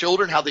 telling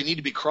children how they need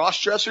to be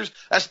cross-dressers?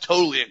 That's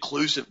totally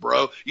inclusive,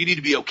 bro. You need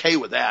to be okay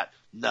with that.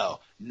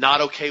 No,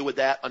 not okay with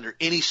that under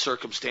any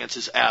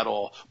circumstances at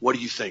all. What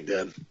do you think,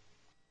 Dan?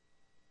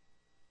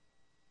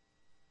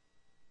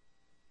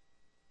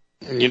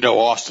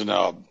 Austin,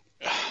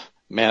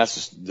 man, that's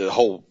just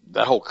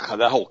that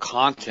whole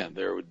content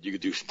there. You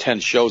could do 10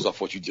 shows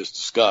off what you just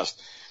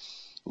discussed.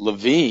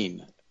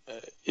 Levine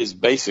is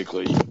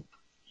basically,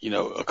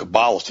 a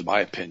Kabbalist, in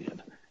my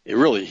opinion.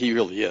 He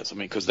really is. I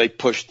mean, because they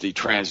push the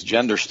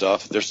transgender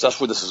stuff. That's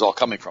where this is all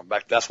coming from.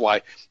 That's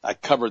why I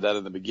covered that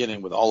in the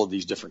beginning with all of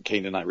these different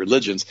Canaanite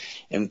religions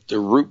and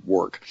their root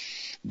work.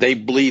 They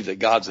believe that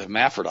God's a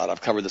hermaphrodite.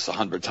 I've covered this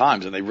 100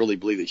 times, and they really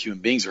believe that human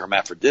beings are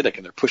hermaphroditic,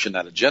 and they're pushing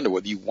that agenda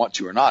whether you want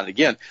to or not. And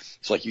again,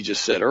 it's like you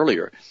just said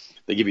earlier.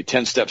 They give you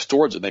 10 steps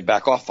towards it, and they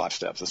back off 5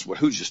 steps. That's what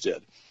Who just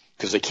did,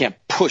 because they can't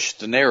push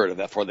the narrative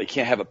that far. They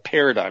can't have a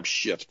paradigm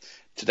shift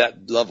to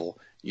that level,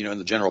 in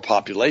the general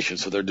population.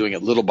 So they're doing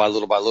it little by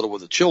little by little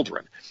with the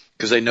children,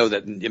 because they know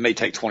that it may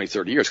take 20,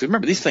 30 years. Because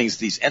remember,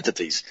 these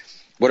entities,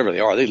 whatever they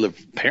are, they live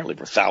apparently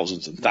for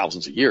thousands and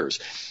thousands of years.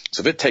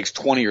 So if it takes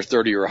 20 or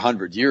 30 or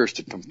 100 years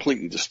to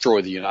completely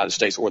destroy the United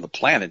States or the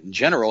planet in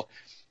general,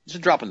 it's a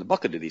drop in the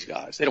bucket to these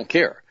guys. They don't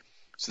care.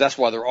 So that's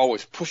why they're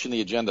always pushing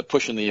the agenda,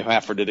 pushing the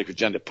hermaphroditic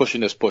agenda,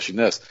 pushing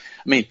this.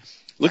 I mean,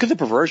 look at the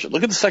perversion.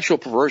 Look at the sexual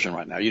perversion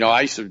right now.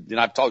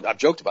 I've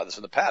joked about this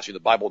in the past. The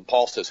Bible and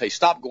Paul says, hey,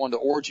 stop going to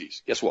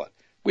orgies. Guess what?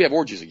 We have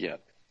orgies again.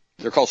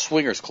 They're called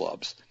swingers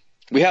clubs.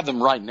 We have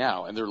them right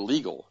now, and they're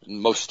legal in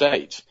most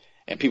states.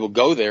 And people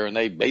go there, and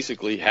they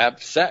basically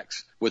have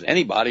sex with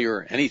anybody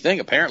or anything,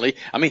 apparently.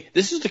 I mean,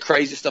 this is the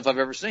craziest stuff I've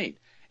ever seen.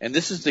 And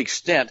this is the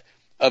extent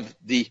of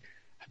the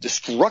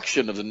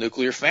destruction of the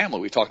nuclear family.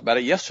 We talked about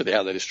it yesterday,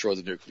 how they destroy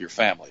the nuclear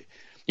family.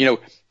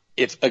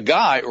 If a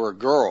guy or a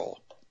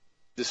girl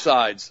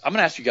decides, I'm going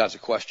to ask you guys a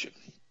question.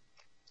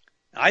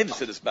 I even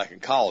said this back in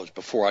college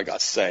before I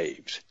got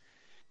saved.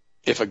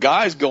 If a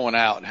guy's going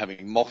out and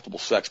having multiple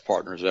sex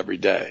partners every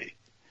day,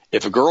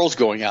 if a girl's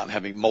going out and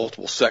having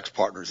multiple sex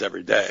partners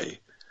every day,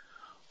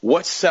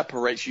 what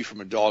separates you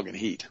from a dog in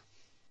heat?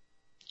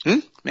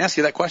 Let me ask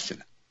you that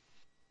question.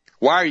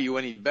 Why are you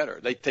any better?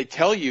 They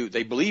tell you,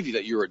 they believe you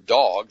that you're a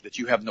dog, that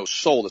you have no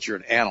soul, that you're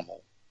an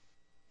animal.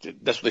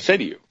 That's what they say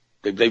to you.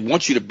 They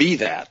want you to be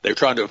that. They're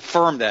trying to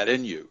affirm that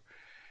in you.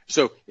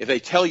 So if they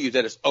tell you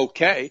that it's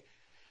okay,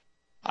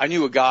 I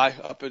knew a guy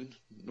up in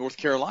North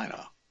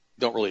Carolina.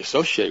 Don't really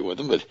associate with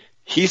him, but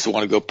he used to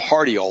want to go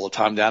party all the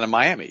time down in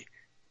Miami,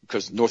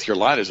 because North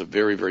Carolina is a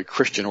very, very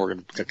Christian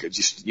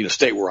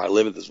state where I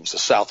live. This was the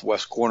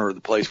southwest corner of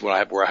the place where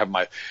I have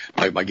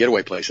my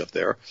getaway place up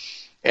there.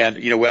 And,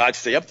 I'd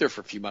stay up there for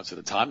a few months at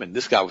a time, and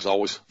this guy was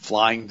always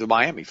flying to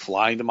Miami,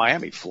 flying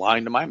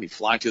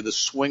to the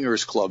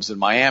swingers clubs in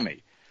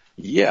Miami.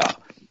 Yeah,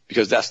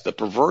 because that's the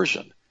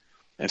perversion.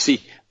 And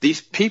see,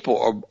 these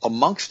people are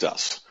amongst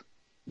us.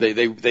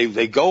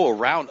 They go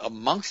around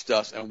amongst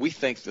us, and we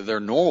think that they're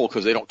normal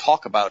because they don't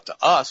talk about it to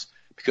us,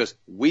 because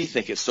we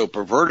think it's so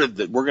perverted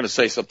that we're going to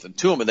say something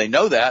to them, and they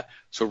know that.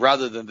 So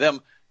rather than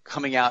them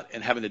coming out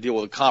and having to deal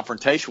with a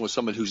confrontation with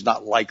someone who's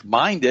not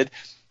like-minded,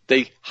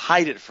 they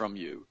hide it from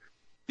you.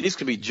 These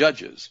could be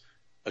judges,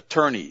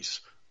 attorneys,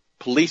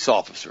 police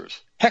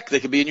officers. Heck, they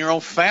could be in your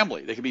own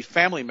family. They could be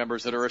family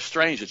members that are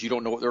estranged that you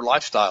don't know what their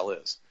lifestyle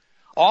is.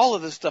 All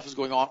of this stuff is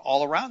going on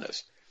all around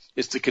us.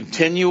 It's the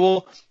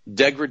continual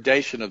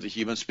degradation of the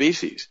human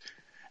species.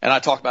 And I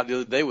talked about the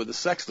other day with the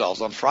sex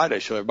dolls on Friday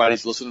show.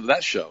 Everybody's listening to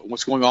that show.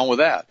 What's going on with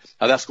that?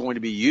 How that's going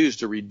to be used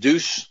to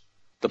reduce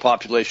the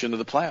population of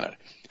the planet.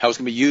 How it's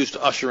going to be used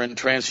to usher in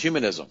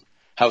transhumanism.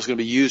 How it's going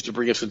to be used to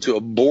bring us into a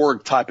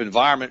Borg-type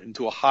environment,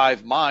 into a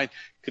hive mind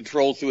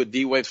controlled through a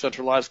D-Wave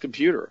centralized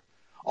computer.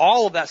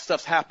 All of that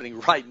stuff's happening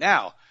right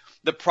now.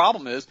 The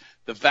problem is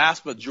the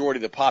vast majority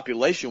of the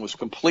population was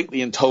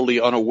completely and totally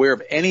unaware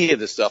of any of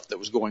the stuff that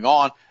was going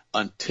on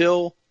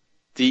until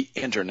the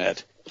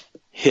Internet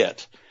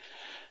hit.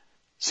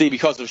 See,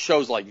 because of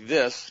shows like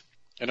this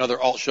and other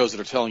alt shows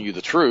that are telling you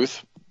the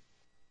truth,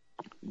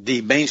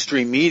 the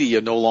mainstream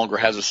media no longer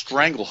has a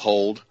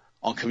stranglehold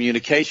on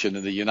communication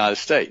in the United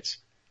States.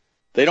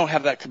 They don't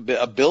have that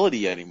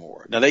ability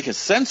anymore. Now, they can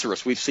censor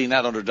us. We've seen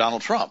that under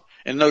Donald Trump.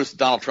 And notice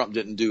Donald Trump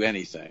didn't do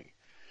anything.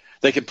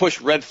 They can push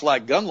red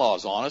flag gun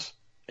laws on us,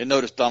 and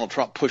notice Donald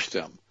Trump pushed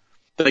them.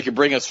 They can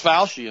bring us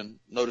Fauci, and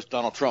notice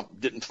Donald Trump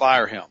didn't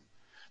fire him.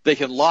 They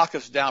can lock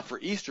us down for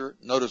Easter.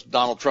 Notice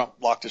Donald Trump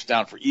locked us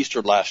down for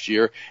Easter last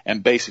year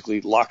and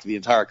basically locked the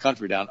entire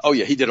country down. Oh,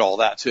 yeah, he did all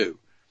that too.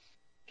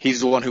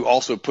 He's the one who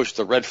also pushed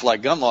the red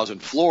flag gun laws in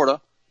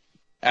Florida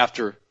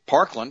after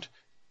Parkland,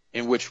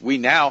 in which we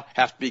now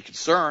have to be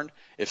concerned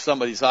if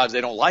somebody decides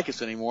they don't like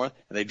us anymore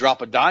and they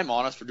drop a dime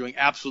on us for doing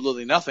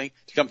absolutely nothing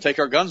to come take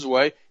our guns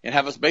away and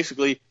have us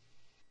basically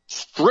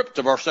stripped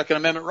of our Second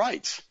Amendment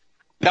rights.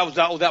 That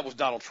was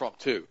Donald Trump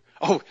too.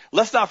 Oh,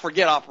 let's not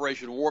forget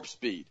Operation Warp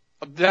Speed.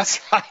 That's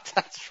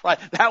right.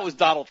 That was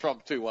Donald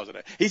Trump too, wasn't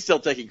it? He's still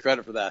taking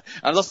credit for that.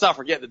 And let's not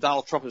forget that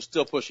Donald Trump is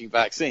still pushing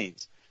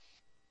vaccines.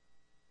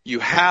 You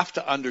have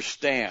to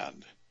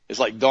understand, it's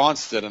like Dawn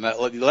said in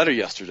that letter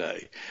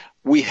yesterday,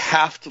 we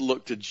have to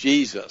look to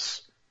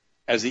Jesus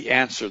as the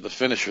answer, the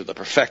finisher, the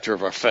perfecter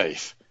of our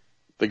faith,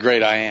 the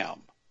great I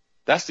am.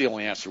 That's the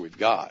only answer we've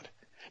got.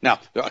 Now,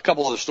 there are a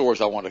couple other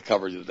stories I want to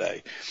cover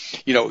today.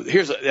 And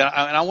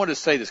I want to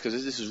say this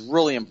because this is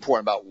really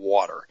important about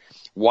water.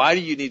 Why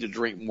do you need to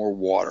drink more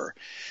water?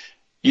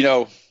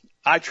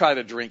 I try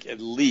to drink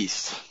at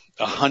least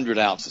 100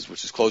 ounces,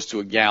 which is close to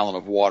a gallon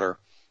of water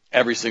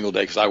every single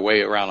day because I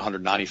weigh around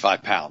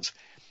 195 pounds.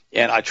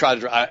 And I try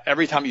to,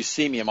 every time you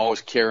see me, I'm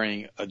always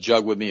carrying a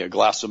jug with me, a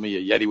glass with me,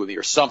 a Yeti with me,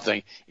 or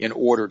something in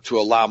order to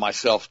allow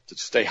myself to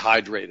stay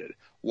hydrated.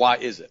 Why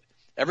is it?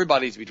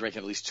 Everybody needs to be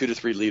drinking at least 2 to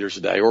 3 liters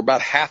a day, or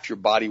about half your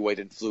body weight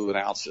in fluid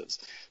ounces.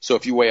 So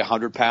if you weigh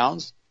 100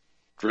 pounds,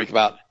 drink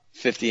about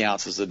 50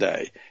 ounces a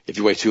day. If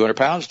you weigh 200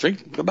 pounds,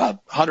 drink about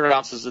 100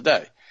 ounces a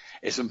day.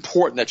 It's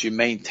important that you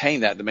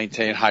maintain that to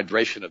maintain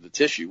hydration of the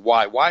tissue.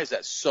 Why? Why is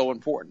that so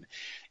important?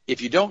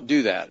 If you don't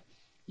do that,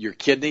 your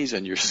kidneys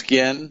and your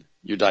skin,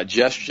 your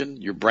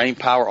digestion, your brain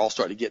power all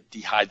start to get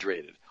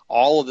dehydrated.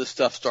 All of this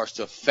stuff starts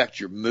to affect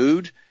your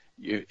mood.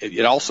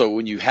 It also,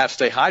 when you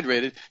stay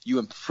hydrated, you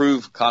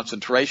improve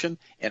concentration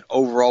and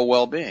overall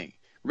well-being.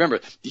 Remember,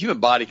 the human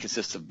body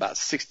consists of about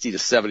 60 to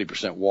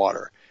 70%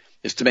 water.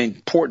 It's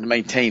important to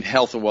maintain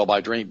health and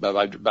well-being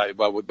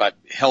by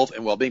health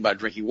and well-being by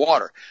drinking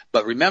water.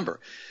 But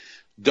remember,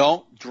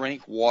 don't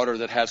drink water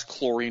that has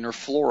chlorine or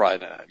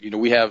fluoride in it.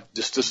 We have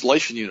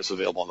distillation units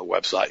available on the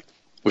website,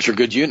 which are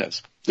good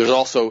units. There's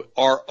also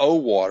RO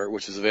water,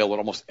 which is available at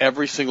almost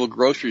every single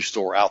grocery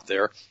store out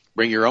there.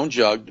 Bring your own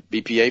jug,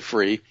 BPA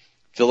free.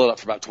 Fill it up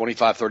for about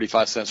 25,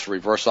 35 cents for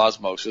reverse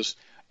osmosis,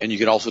 and you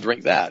can also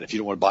drink that if you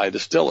don't want to buy a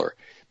distiller.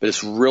 But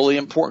it's really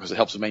important because it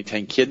helps to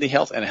maintain kidney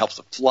health, and it helps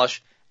to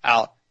flush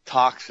out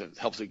toxins,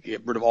 helps to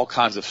get rid of all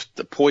kinds of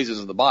the poisons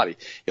in the body.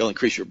 It'll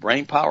increase your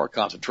brain power,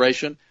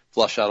 concentration,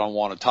 flush out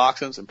unwanted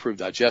toxins, improve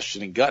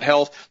digestion and gut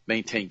health,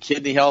 maintain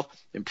kidney health,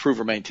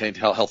 improve or maintain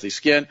healthy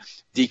skin,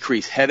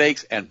 decrease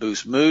headaches and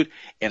boost mood,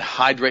 and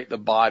hydrate the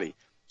body.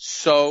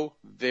 So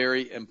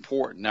very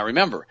important. Now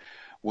remember,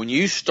 when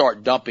you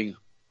start dumping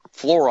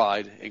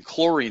fluoride and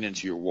chlorine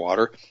into your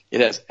water,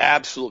 it has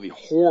absolutely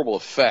horrible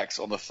effects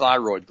on the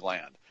thyroid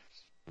gland.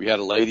 We had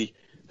a lady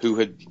who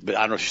I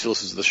don't know if she still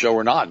listens to the show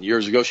or not, and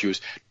years ago she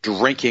was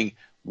drinking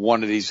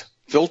one of these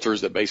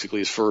filters that basically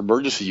is for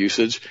emergency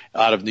usage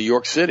out of New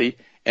York City,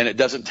 and it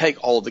doesn't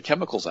take all of the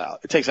chemicals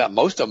out. It takes out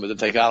most of them, but it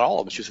doesn't take out all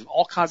of them. She was having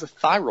all kinds of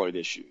thyroid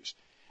issues.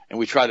 And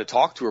we tried to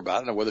talk to her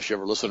about it, and whether she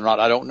ever listened or not,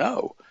 I don't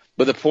know.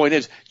 But the point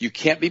is, you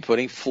can't be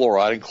putting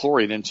fluoride and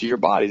chlorine into your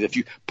body. If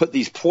you put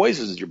these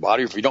poisons in your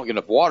body, or if you don't get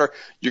enough water,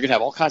 you're going to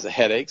have all kinds of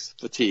headaches,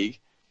 fatigue.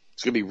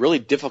 It's going to be really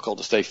difficult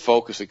to stay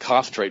focused and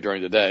concentrate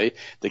during the day.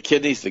 The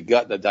kidneys, the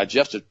gut, the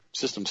digestive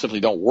system simply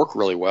don't work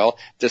really well.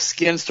 The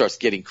skin starts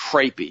getting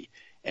crepey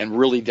and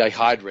really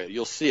dehydrated.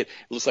 You'll see it.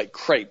 It looks like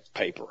crepe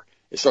paper.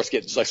 It starts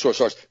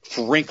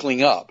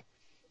wrinkling up.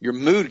 Your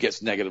mood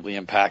gets negatively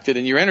impacted,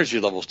 and your energy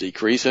levels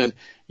decrease, and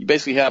you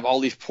basically have all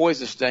these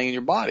poisons staying in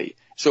your body.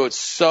 So it's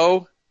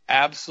so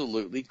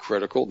absolutely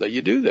critical that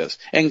you do this.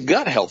 And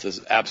gut health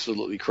is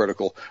absolutely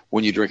critical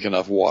when you drink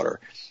enough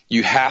water.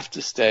 You have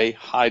to stay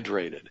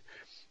hydrated.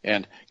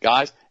 And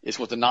guys, it's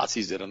what the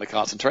Nazis did in the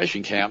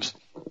concentration camps,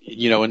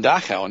 in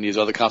Dachau and these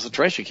other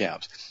concentration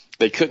camps.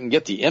 They couldn't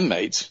get the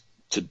inmates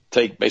to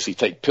basically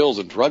take pills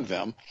and drug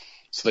them,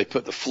 so they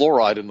put the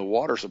fluoride in the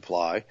water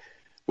supply,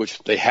 which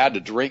they had to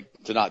drink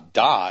to not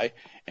die,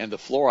 and the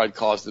fluoride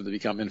caused them to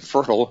become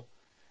infertile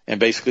and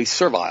basically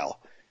servile.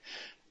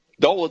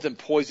 Don't let them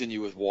poison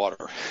you with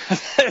water.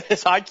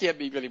 I can't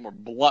be any more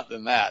blunt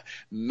than that.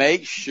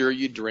 Make sure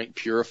you drink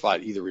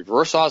purified, either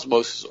reverse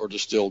osmosis or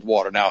distilled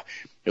water. Now,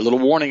 a little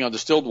warning on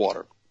distilled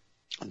water.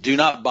 Do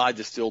not buy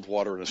distilled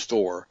water in a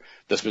store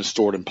that's been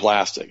stored in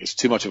plastic. It's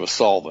too much of a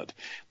solvent.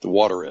 The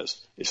water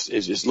is.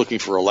 It's looking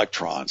for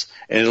electrons,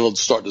 and it'll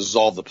start to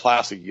dissolve the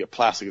plastic. You get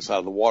plastic inside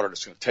of the water, and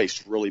it's going to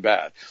taste really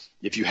bad.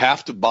 If you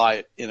have to buy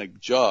it in a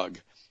jug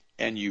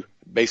and you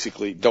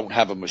basically don't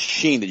have a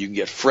machine that you can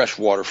get fresh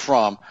water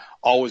from,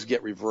 always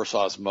get reverse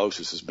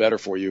osmosis. It's better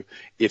for you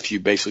if you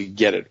basically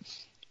get it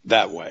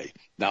that way.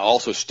 Now,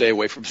 also stay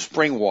away from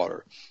spring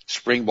water.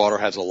 Spring water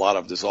has a lot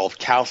of dissolved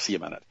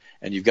calcium in it,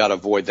 and you've got to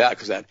avoid that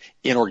because that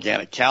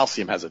inorganic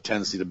calcium has a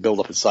tendency to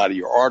build up inside of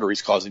your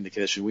arteries, causing the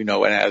condition we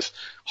know as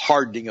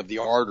hardening of the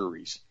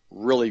arteries.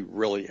 Really,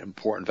 really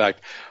important. In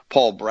fact,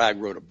 Paul Bragg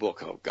wrote a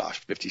book,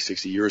 50,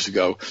 60 years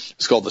ago.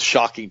 It's called The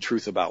Shocking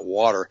Truth About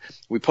Water.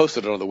 We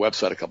posted it on the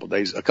website a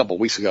couple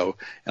of weeks ago,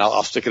 and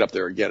I'll stick it up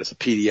there again. It's a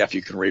PDF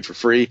you can read for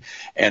free.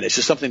 And it's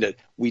just something that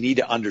we need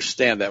to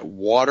understand, that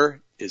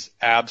water is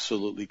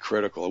absolutely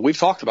critical. And we've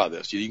talked about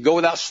this. You can go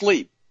without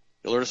sleep.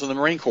 You learn this in the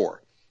Marine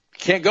Corps. You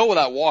can't go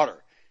without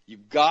water.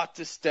 You've got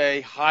to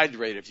stay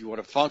hydrated if you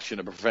want to function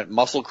and prevent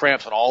muscle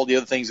cramps and all the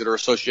other things that are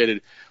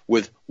associated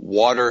with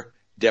water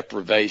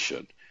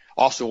deprivation.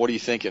 Austin, what are you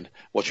thinking?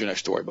 What's your next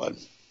story, bud?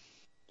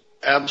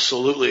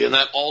 Absolutely. And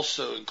that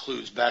also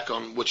includes, back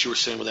on what you were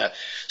saying with that,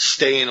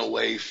 staying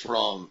away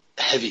from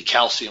heavy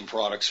calcium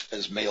products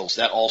as males.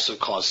 That also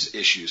causes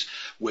issues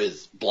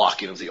with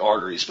blocking of the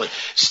arteries. But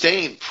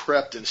staying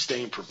prepped and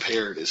staying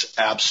prepared is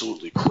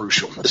absolutely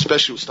crucial,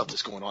 especially with stuff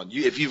that's going on.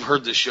 If you've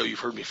heard this show, you've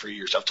heard me for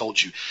years. I've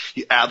told you,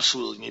 you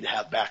absolutely need to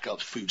have backup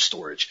food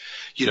storage.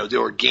 The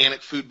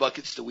organic food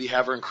buckets that we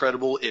have are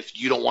incredible. If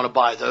you don't want to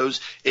buy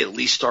those, at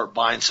least start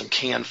buying some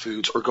canned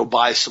foods, or go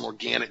buy some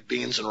organic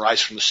beans and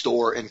rice from the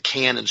store and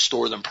can and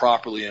store them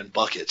properly in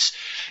buckets.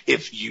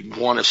 If you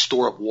want to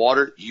store up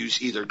water,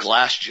 use either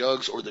glass jugs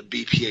jugs or the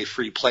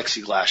BPA-free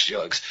plexiglass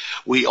jugs.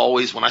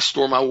 When I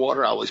store my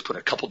water, I always put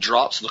a couple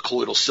drops of the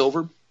colloidal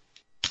silver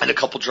and a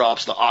couple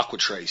drops of the aqua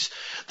trace.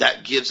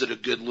 That gives it a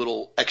good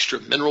little extra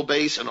mineral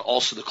base, and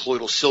also the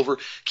colloidal silver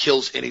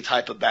kills any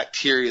type of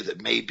bacteria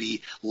that may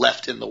be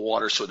left in the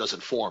water so it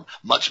doesn't form.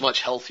 Much,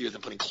 much healthier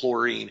than putting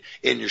chlorine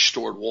in your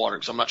stored water,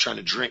 because I'm not trying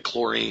to drink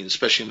chlorine,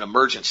 especially in an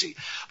emergency.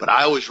 But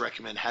I always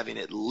recommend having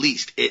at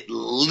least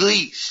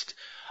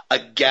a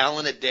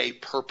gallon a day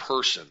per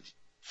person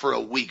for a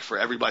week for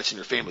everybody that's in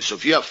your family. So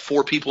if you have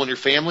 4 people in your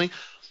family,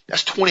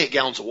 that's 28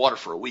 gallons of water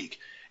for a week.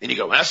 And you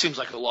go, that seems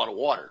like a lot of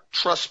water.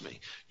 Trust me,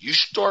 you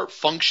start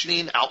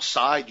functioning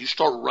outside, you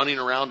start running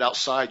around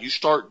outside, you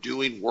start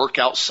doing work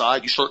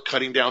outside, you start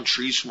cutting down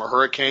trees from a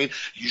hurricane,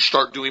 you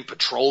start doing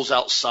patrols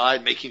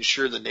outside, making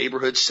sure the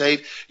neighborhood's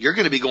safe, you're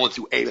going to be going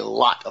through a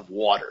lot of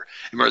water.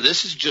 Remember,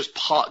 this is just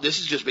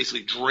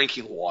basically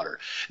drinking water.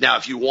 Now,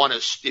 if you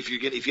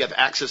have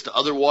access to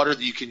other water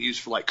that you can use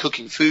for like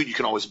cooking food, you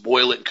can always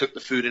boil it and cook the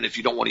food in if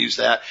you don't want to use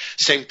that.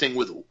 Same thing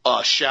with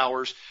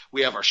showers.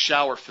 We have our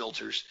shower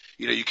filters.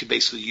 You can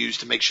basically use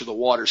to make sure the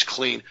water's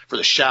clean for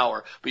the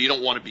shower, but you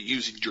don't want to be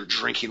using your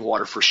drinking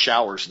water for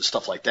showers and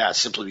stuff like that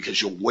simply because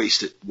you'll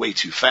waste it way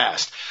too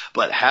fast.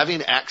 But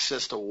having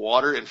access to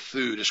water and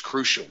food is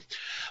crucial.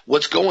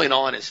 What's going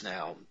on is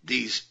now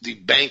the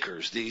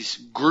bankers, these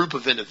group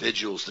of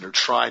individuals that are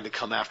trying to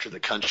come after the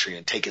country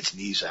and take its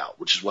knees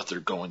out, which is what they're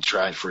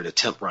trying for an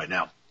attempt right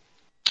now.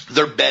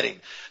 They're betting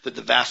that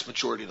the vast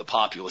majority of the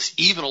populace,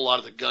 even a lot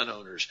of the gun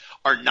owners,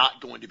 are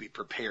not going to be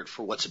prepared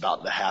for what's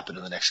about to happen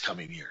in the next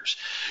coming years.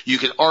 You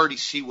can already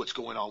see what's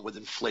going on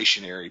with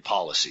inflationary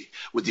policy,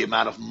 with the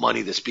amount of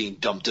money that's being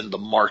dumped into the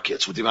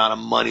markets, with the amount of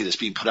money that's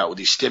being put out with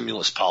these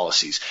stimulus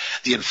policies.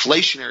 The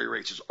inflationary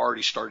rates is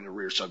already starting to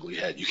rear its ugly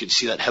head. You can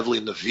see that heavily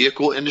in the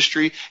vehicle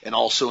industry and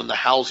also in the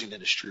housing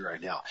industry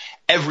right now.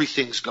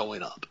 Everything's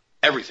going up.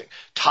 Everything.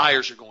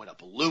 Tires are going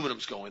up.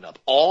 Aluminum's going up.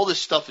 All this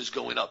stuff is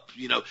going up.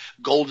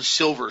 Gold and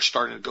silver are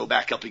starting to go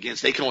back up again.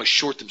 They can only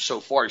short them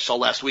so far. You saw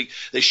last week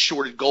they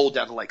shorted gold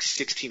down to like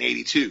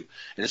 1682.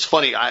 And it's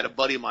funny. I had a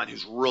buddy of mine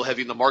who's real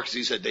heavy in the markets.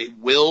 He said they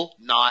will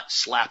not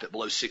slap it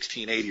below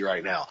 1680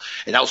 right now.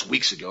 And that was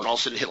weeks ago. And all of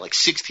a sudden it hit like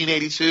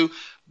 1682.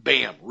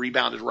 Bam,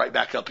 rebounded right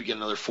back up again,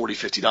 another $40,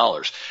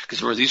 $50.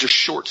 Because remember, these are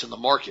shorts in the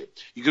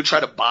market. You go try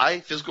to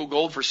buy physical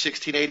gold for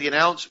 $16.80 an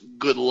ounce,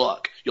 good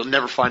luck. You'll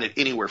never find it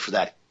anywhere for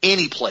that.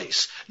 Any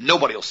place.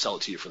 Nobody will sell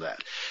it to you for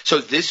that. So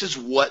this is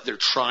what they're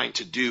trying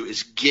to do,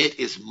 is get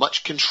as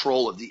much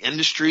control of the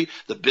industry,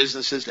 the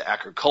businesses, the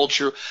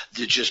agriculture,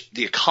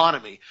 the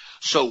economy.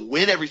 So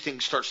when everything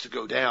starts to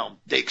go down,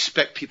 they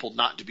expect people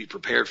not to be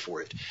prepared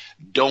for it.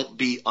 Don't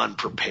be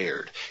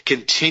unprepared.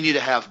 Continue to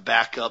have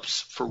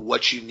backups for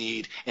what you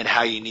need and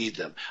how you need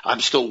them. I'm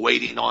still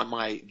waiting on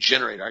my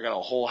generator. I got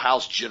a whole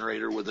house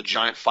generator with a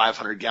giant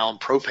 500-gallon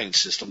propane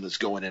system that's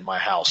going in my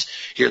house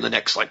here in the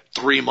next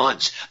 3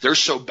 months. They're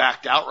so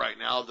backed out right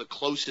now. The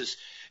closest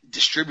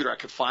distributor I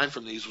could find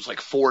from these was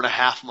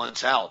 4.5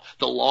 months out.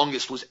 The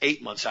longest was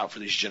 8 months out for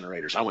these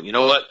generators. I went, you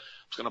know what?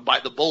 I was going to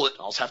bite the bullet.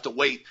 I'll just have to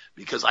wait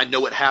because I know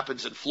what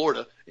happens in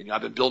Florida. And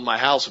I've been building my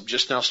house. I'm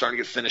just now starting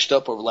to get finished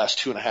up over the last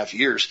 2.5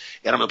 years.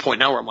 And I'm at a point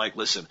now where I'm like,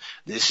 listen,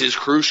 this is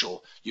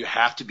crucial. You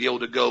have to be able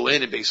to go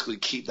in and basically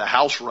keep the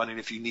house running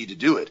if you need to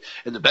do it.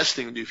 And the best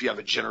thing to do if you have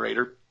a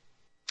generator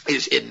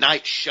is at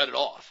night, shut it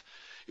off.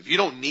 If you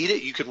don't need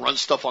it, you can run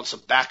stuff on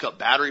some backup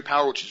battery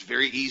power, which is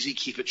very easy.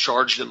 Keep it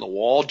charged in the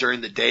wall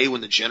during the day when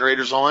the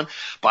generator's on.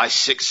 By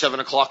 6, 7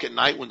 o'clock at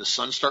night when the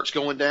sun starts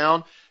going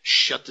down,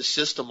 shut the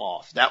system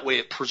off. That way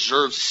it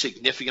preserves a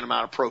significant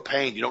amount of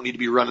propane. You don't need to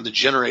be running the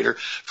generator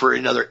for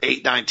another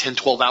 8, 9, 10,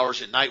 12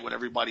 hours at night when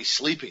everybody's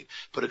sleeping.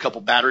 Put a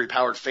couple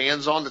battery-powered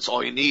fans on. That's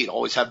all you need.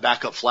 Always have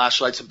backup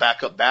flashlights and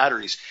backup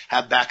batteries.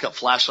 Have backup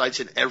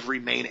flashlights in every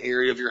main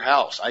area of your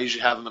house. I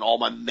usually have them in all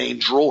my main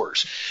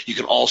drawers. You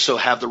can also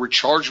have the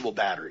rechargeable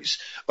batteries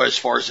as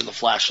far as in the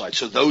flashlight.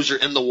 So those are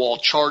in the wall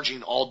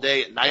charging all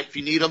day. At night if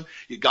you need them,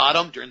 you got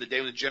them. During the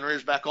day when the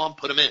generator's back on,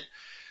 put them in.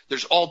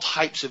 There's all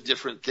types of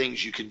different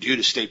things you can do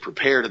to stay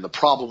prepared. And the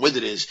problem with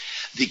it is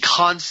the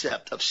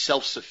concept of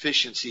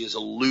self-sufficiency has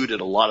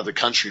eluded a lot of the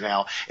country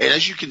now. And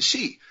as you can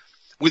see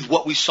with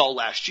what we saw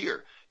last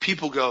year,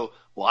 people go,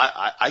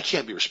 well, I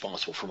can't be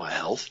responsible for my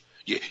health.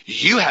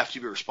 You have to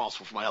be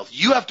responsible for my health.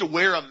 You have to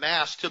wear a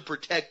mask to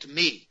protect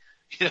me.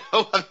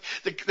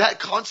 That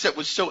concept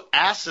was so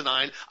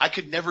asinine, I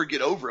could never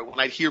get over it when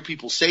I'd hear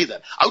people say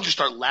that. I would just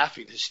start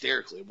laughing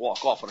hysterically and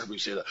walk off when everybody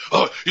say that.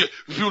 Oh, yeah,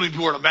 if you need to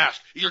be wearing a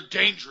mask, you're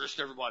dangerous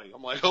to everybody.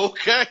 I'm like,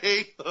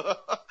 okay,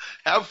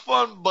 have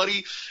fun,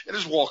 buddy, and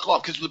just walk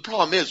off. Because the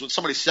problem is when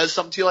somebody says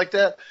something to you like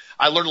that,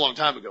 I learned a long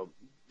time ago,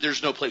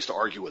 there's no place to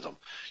argue with them.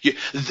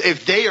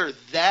 If they are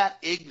that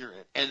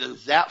ignorant and they're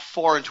that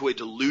far into a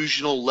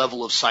delusional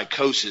level of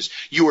psychosis,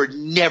 you are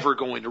never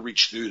going to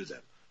reach through to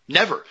them.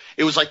 Never.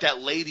 It was like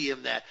that lady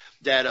in that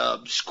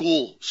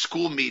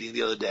school meeting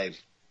the other day.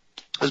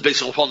 I was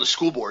basically on the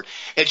school board,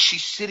 and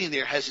she's sitting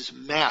there, has this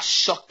mask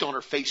sucked on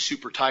her face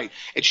super tight,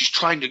 and she's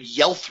trying to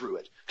yell through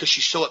it because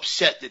she's so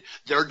upset that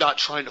they're not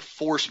trying to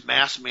force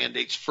mask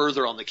mandates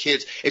further on the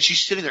kids. And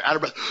she's sitting there out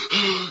of breath.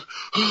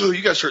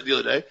 You guys heard it the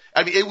other day.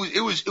 I mean,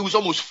 it was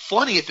almost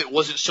funny if it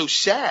wasn't so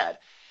sad.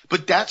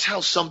 But that's how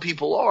some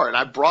people are. And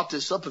I brought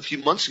this up a few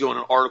months ago in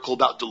an article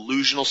about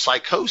delusional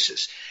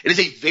psychosis. It is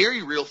a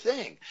very real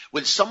thing.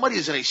 When somebody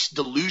is in a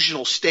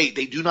delusional state,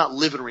 they do not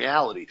live in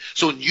reality.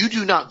 So when you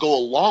do not go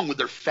along with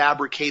their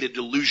fabricated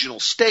delusional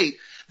state,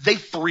 they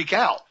freak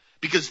out,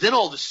 because then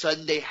all of a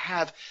sudden they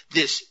have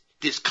this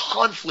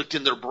conflict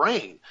in their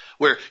brain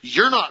where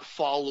you're not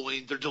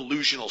following their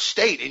delusional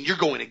state and you're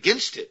going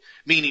against it,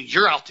 meaning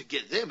you're out to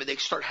get them, and they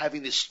start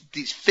having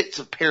these fits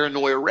of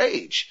paranoia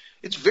rage.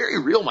 It's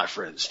very real, my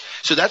friends.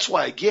 So that's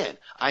why, again,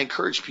 I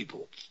encourage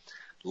people,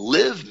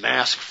 live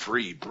mask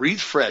free, breathe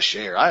fresh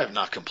air. I have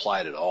not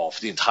complied at all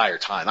for the entire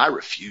time. I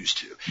refuse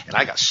to. And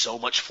I got so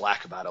much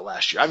flack about it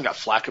last year. I even got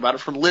flack about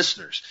it from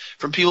listeners,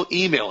 from people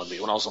emailing me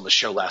when I was on the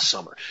show last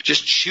summer,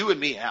 just chewing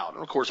me out.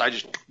 And of course, I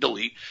just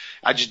delete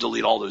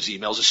all those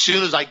emails. As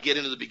soon as I get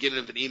into the beginning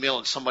of an email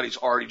and somebody's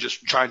already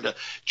just trying to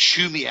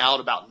chew me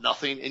out about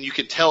nothing, and you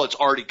can tell it's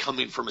already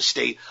coming from a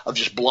state of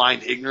just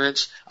blind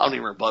ignorance, I don't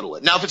even rebuttal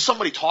it. Now, if it's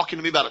somebody talking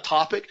to me about a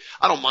topic,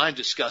 I don't mind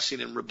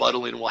discussing and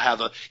rebuttaling, and we'll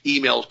have an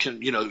email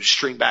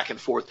string back and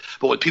forth.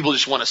 But when people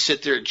just want to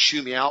sit there and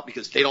chew me out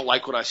because they don't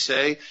like what I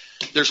say,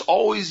 there's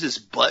always this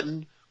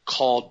button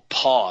called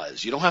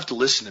pause. You don't have to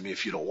listen to me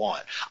if you don't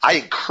want. I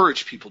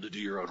encourage people to do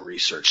your own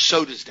research.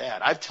 So does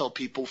Dad. I've told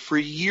people for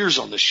years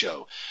on the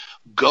show,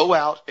 go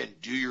out and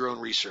do your own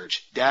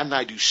research. Dad and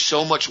I do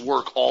so much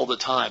work all the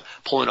time,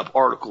 pulling up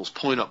articles,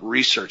 pulling up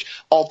research,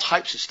 all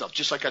types of stuff.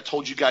 Just like I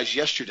told you guys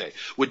yesterday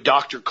with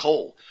Dr.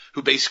 Cole,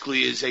 who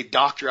basically is a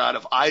doctor out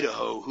of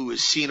Idaho who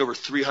has seen over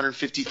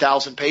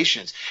 350,000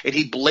 patients. And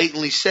he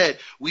blatantly said,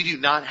 we do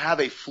not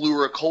have a flu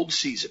or a cold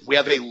season. We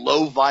have a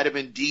low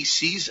vitamin D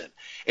season.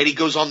 And he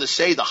goes on to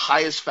say the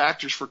highest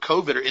factors for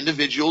COVID are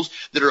individuals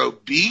that are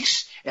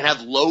obese and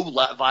have low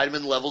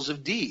vitamin levels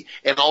of D,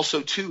 and also,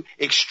 too,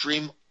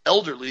 extreme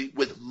elderly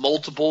with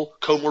multiple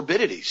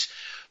comorbidities.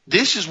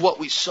 This is what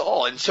we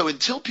saw. And so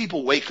until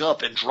people wake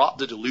up and drop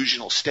the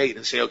delusional state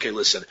and say, okay,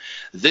 listen,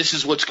 this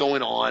is what's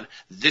going on,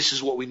 this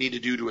is what we need to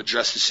do to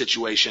address the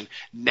situation,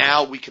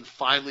 now we can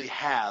finally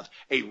have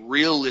a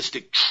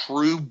realistic,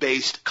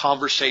 true-based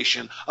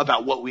conversation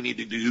about what we need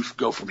to do to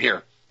go from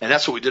here. And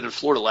that's what we did in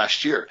Florida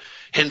last year.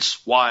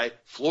 Hence why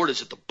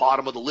Florida's at the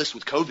bottom of the list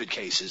with COVID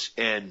cases,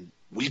 and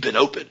we've been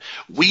open.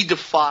 We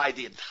defy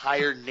the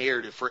entire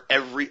narrative for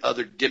every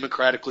other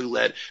democratically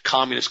led,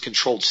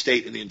 communist-controlled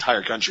state in the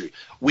entire country.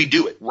 We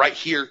do it right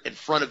here in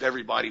front of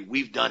everybody.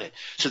 We've done it.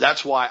 So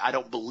that's why I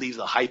don't believe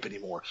the hype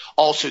anymore.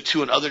 Also,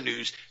 too, in other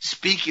news,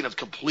 speaking of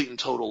complete and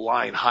total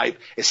lying hype,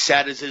 as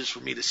sad as it is for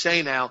me to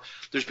say now,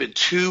 there's been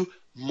 2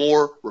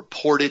 more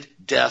reported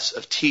deaths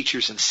of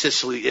teachers in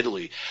Sicily,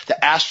 Italy. The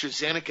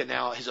AstraZeneca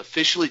now has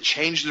officially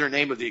changed their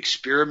name of the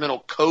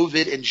experimental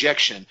COVID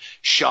injection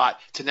shot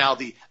to now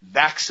the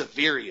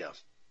Vaxaviria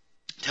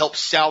to help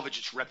salvage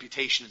its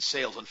reputation and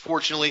sales.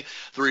 Unfortunately,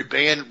 the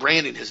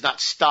rebranding has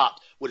not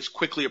stopped what is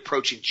quickly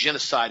approaching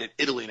genocide in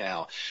Italy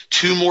now.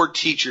 2 more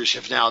teachers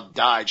have now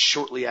died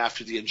shortly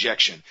after the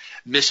injection.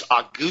 Miss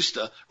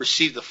Augusta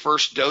received the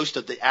first dose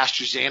of the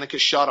AstraZeneca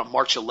shot on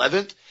March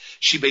 11th.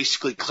 She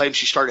basically claimed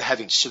she started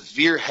having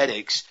severe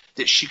headaches,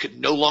 that she could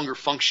no longer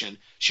function.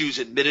 She was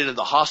admitted in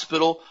the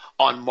hospital.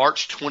 On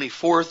March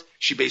 24th,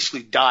 she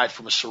basically died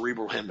from a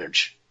cerebral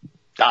hemorrhage.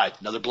 Died,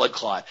 another blood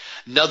clot.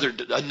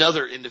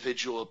 Another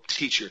individual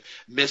teacher,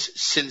 Miss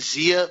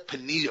Cinzia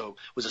Pinedo,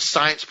 was a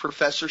science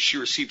professor. She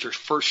received her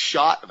first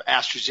shot of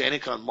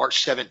AstraZeneca on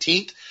March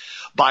 17th.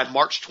 By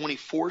March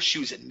 24th, she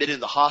was admitted in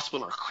the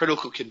hospital in a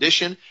critical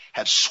condition,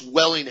 had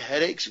swelling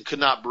headaches and could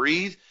not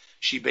breathe.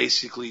 She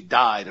basically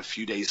died a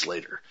few days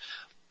later.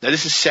 Now,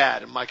 this is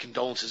sad, and my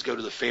condolences go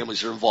to the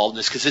families that are involved in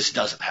this, because this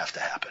doesn't have to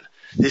happen.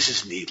 This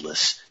is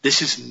needless.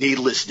 This is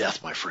needless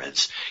death, my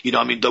friends.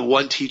 The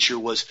one teacher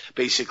was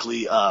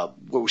basically, what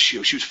was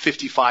she? She was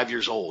 55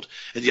 years old,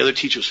 and the other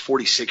teacher was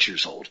 46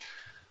 years old.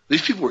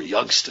 These people were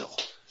young still.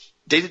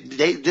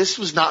 This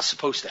was not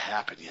supposed to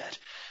happen yet.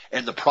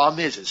 And the problem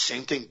is the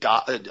same thing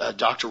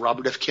Dr.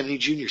 Robert F. Kennedy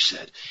Jr.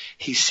 said.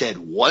 He said,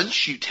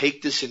 once you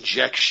take this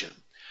injection,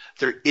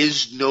 there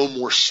is no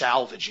more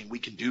salvaging we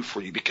can do for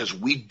you, because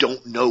we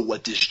don't know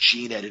what this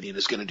gene editing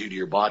is going to do to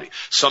your body.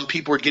 Some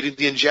people are getting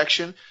the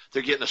injection.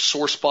 They're getting a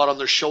sore spot on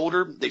their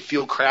shoulder. They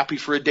feel crappy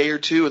for a day or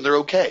 2, and they're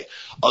okay.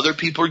 Other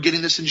people are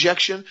getting this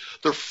injection.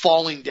 They're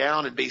falling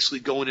down and basically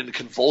going into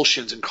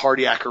convulsions and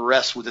cardiac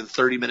arrest within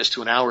 30 minutes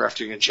to an hour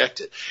after you're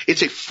injected.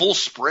 It's a full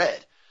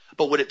spread.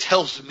 But what it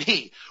tells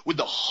me, with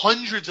the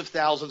hundreds of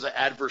thousands of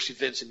adverse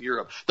events in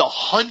Europe, the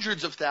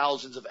hundreds of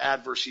thousands of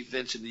adverse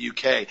events in the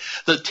UK,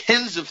 the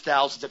tens of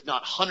thousands, if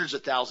not hundreds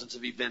of thousands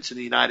of events in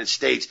the United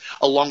States,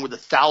 along with the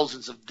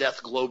thousands of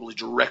deaths globally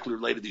directly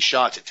related to these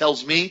shots, it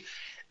tells me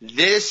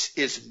this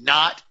is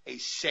not a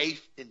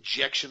safe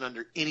injection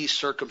under any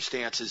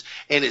circumstances,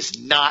 and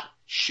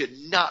should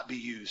not be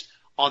used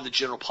on the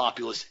general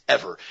populace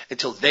ever,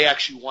 until they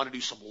actually want to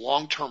do some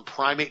long-term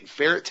primate and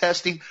ferret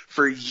testing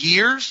for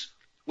years.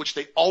 which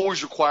they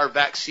always require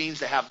vaccines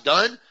to have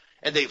done,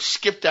 and they've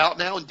skipped out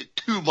now and did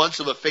 2 months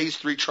of a phase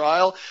 3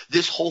 trial.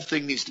 This whole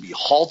thing needs to be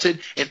halted,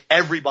 and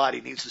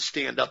everybody needs to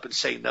stand up and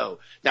say no.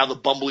 Now the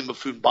bumbling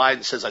buffoon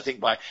Biden says, I think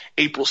by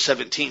April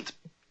 17th,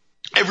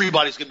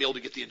 everybody's going to be able to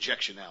get the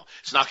injection now.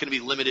 It's not going to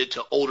be limited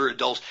to older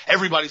adults.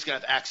 Everybody's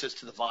going to have access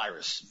to the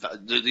virus,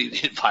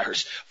 the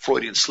virus,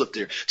 Freudian slip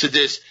there, to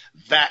this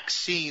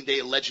vaccine, they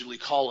allegedly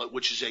call it,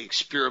 which is an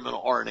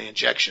experimental RNA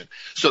injection.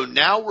 So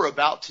now we're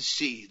about to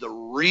see the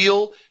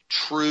real,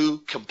 true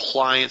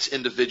compliance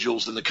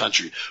individuals in the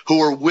country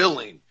who are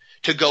willing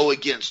to go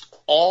against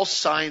all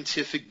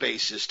scientific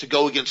basis, to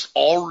go against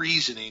all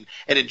reasoning,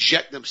 and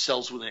inject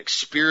themselves with an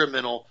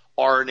experimental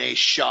RNA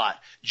shot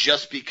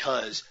just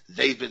because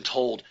they've been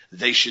told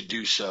they should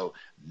do so.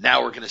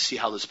 Now we're going to see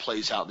how this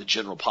plays out in the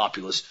general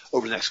populace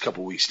over the next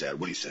couple of weeks, Dad.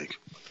 What do you think?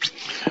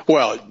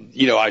 Well,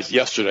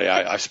 yesterday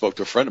I spoke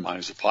to a friend of mine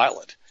who's a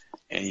pilot,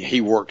 and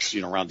he works,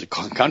 around the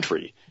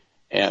country.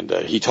 And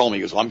he told me,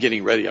 he goes, well, I'm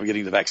getting ready. I'm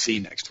getting the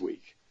vaccine next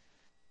week.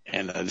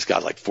 And this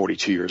guy's like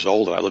 42 years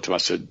old. And I looked at him, I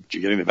said,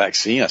 you're getting the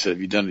vaccine? I said,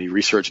 have you done any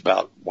research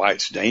about why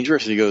it's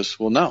dangerous? And he goes,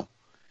 well, no.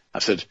 I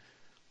said,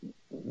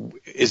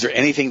 is there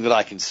anything that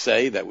I can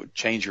say that would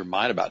change your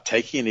mind about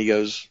taking it? And he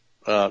goes,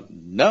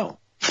 no.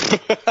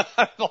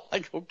 I'm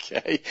like,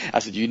 okay. I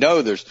said,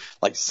 there's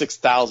like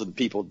 6,000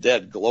 people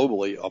dead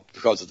globally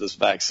because of this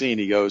vaccine.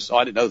 He goes, oh,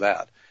 I didn't know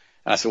that.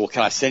 And I said, well,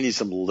 can I send you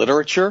some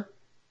literature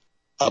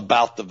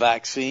about the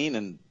vaccine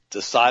and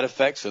the side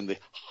effects and the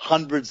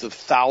hundreds of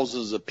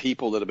thousands of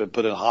people that have been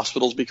put in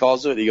hospitals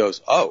because of it? He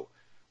goes, oh,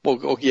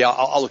 well, yeah,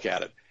 I'll look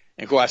at it.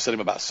 And of course, I sent him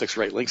about 6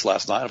 or 8 links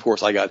last night. Of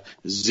course, I got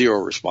 0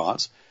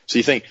 response. So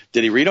you think,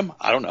 did he read them?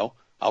 I don't know.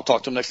 I'll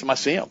talk to him next time I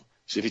see him,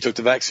 see if he took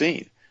the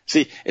vaccine.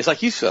 See, it's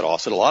like you said,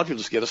 Austin, a lot of people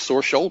just get a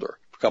sore shoulder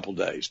for a couple of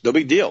days. No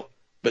big deal.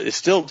 But it's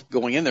still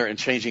going in there and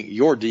changing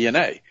your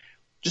DNA.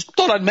 Just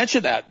thought I'd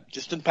mention that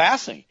just in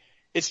passing.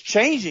 It's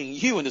changing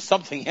you into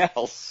something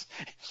else.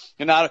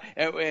 And now,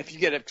 if you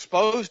get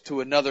exposed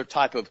to another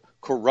type of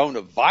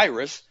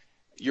coronavirus,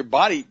 your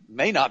body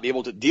may not be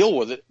able to deal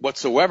with it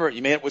whatsoever.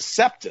 You may end up with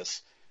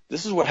sepsis.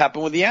 This is what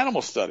happened with the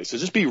animal study. So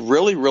just be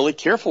really, really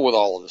careful with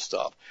all of this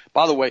stuff.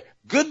 By the way,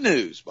 good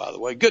news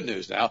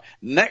now.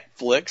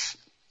 Netflix,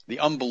 the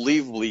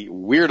unbelievably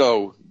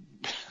weirdo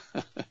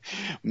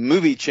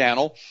movie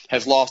channel,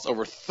 has lost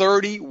over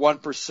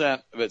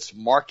 31% of its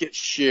market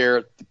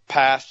share the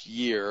past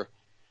year,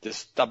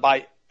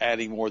 despite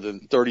adding more than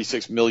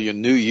 36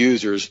 million new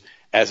users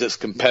as its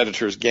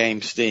competitors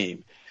gain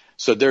steam.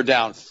 So they're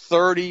down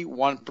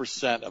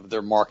 31% of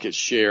their market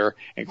share.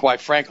 And quite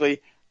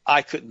frankly,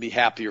 I couldn't be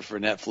happier for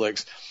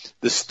Netflix.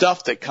 The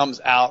stuff that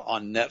comes out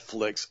on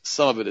Netflix,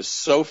 some of it is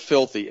so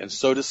filthy and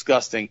so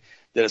disgusting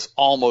that it's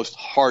almost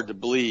hard to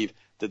believe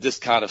that this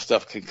kind of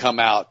stuff can come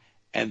out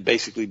and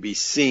basically be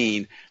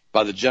seen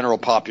by the general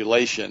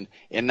population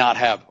and not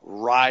have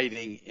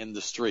rioting in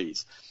the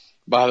streets.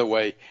 By the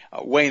way,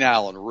 Wayne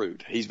Allen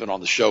Root, he's been on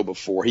the show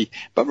before. He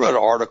wrote an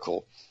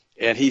article,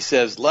 and he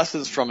says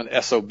lessons from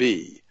an SOB.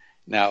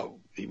 Now,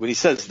 when he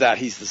says that,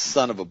 he's the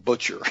son of a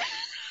butcher.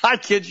 I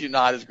kid you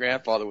not, his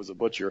grandfather was a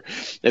butcher.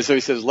 And so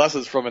he says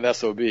lessons from an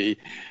SOB. He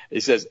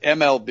says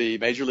MLB,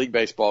 Major League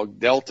Baseball,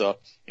 Delta,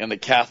 and the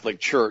Catholic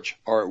Church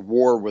are at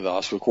war with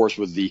us, of course,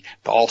 with the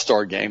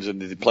All-Star games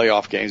and the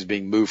playoff games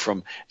being moved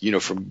from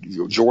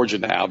Georgia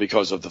now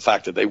because of the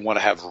fact that they want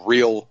to have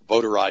real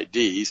voter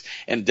IDs.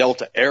 And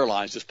Delta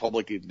Airlines just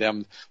publicly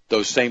condemned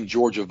those same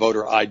Georgia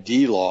voter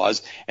ID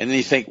laws. And then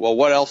you think, well,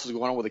 what else is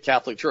going on with the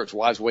Catholic Church?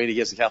 Why is Wayne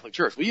against the Catholic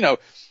Church? Well,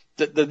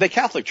 the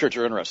Catholic Church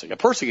are interesting. A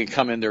person can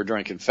come in there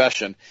during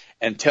confession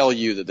and tell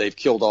you that they've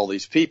killed all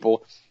these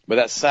people, but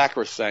that's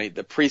sacrosanct.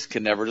 The priest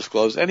can never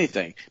disclose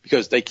anything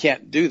because they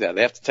can't do that.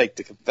 They have to take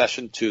the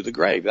confession to the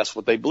grave. That's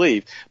what they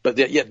believe. But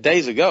yet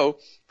days ago,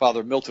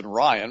 Father Milton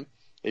Ryan,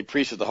 a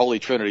priest of the Holy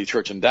Trinity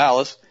Church in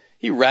Dallas,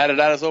 he ratted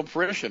out his own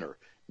parishioner,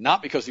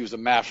 not because he was a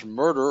mass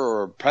murderer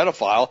or a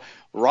pedophile.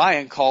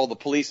 Ryan called the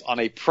police on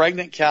a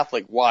pregnant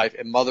Catholic wife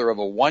and mother of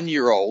a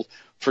 1-year-old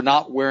for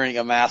not wearing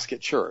a mask at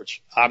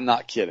church. I'm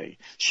not kidding.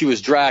 She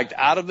was dragged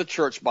out of the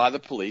church by the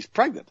police,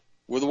 pregnant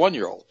with a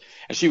 1-year-old,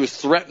 and she was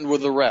threatened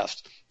with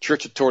arrest.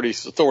 Church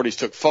authorities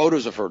took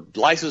photos of her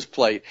license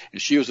plate, and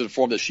she was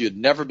informed that she would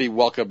never be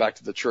welcomed back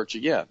to the church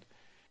again.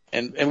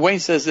 And Wayne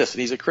says this,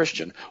 and he's a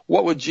Christian.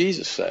 What would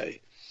Jesus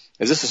say?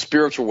 Is this a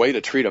spiritual way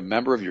to treat a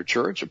member of your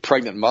church, a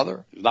pregnant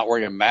mother who's not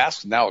wearing a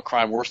mask, now a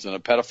crime worse than a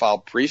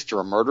pedophile priest or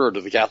a murderer to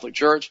the Catholic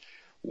Church?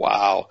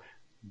 Wow.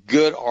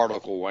 Good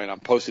article, Wayne. I'm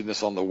posting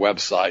this on the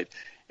website.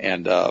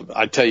 And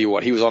I tell you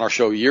what, he was on our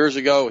show years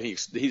ago. He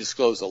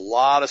disclosed a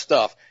lot of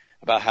stuff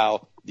about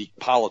how the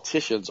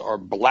politicians are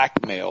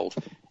blackmailed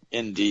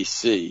in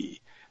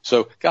D.C.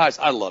 So, guys,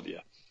 I love you.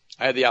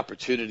 I had the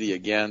opportunity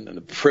again and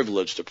the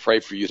privilege to pray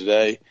for you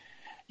today.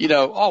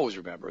 Always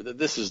remember that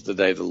this is the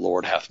day the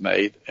Lord hath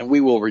made, and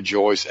we will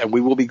rejoice, and we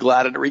will be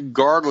glad in it,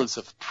 regardless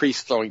of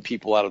priests throwing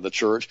people out of the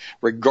church,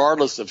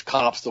 regardless of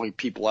cops throwing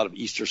people out of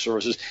Easter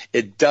services.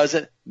 It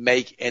doesn't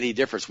make any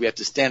difference. We have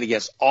to stand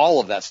against all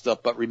of that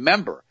stuff. But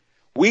remember,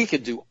 We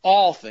can do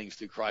all things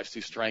through Christ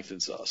who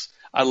strengthens us.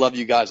 I love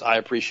you guys. I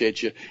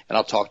appreciate you. And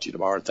I'll talk to you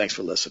tomorrow. And thanks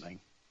for listening.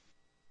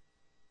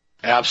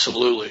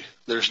 Absolutely.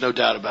 There's no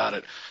doubt about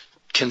it.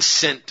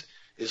 Consent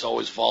is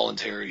always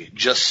voluntary.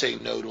 Just say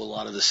no to a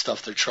lot of the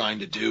stuff they're trying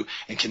to do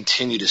and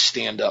continue to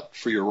stand up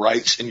for your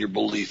rights and your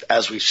belief,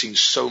 as we've seen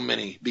so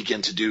many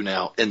begin to do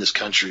now in this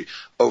country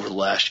over the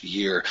last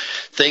year.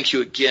 Thank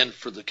you again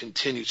for the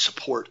continued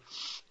support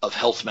of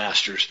Health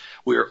Masters.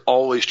 We are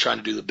always trying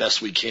to do the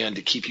best we can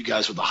to keep you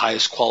guys with the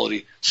highest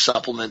quality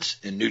supplements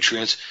and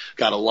nutrients.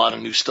 Got a lot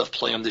of new stuff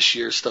planned this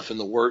year, stuff in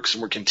the works,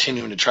 and we're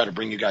continuing to try to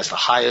bring you guys the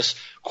highest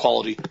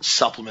quality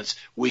supplements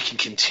we can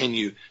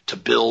continue to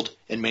build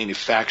and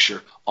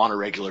manufacture on a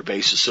regular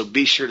basis. So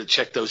be sure to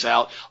check those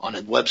out on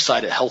the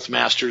website at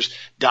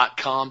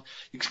healthmasters.com.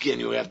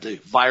 Again, we have the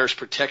virus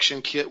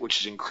protection kit, which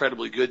is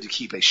incredibly good to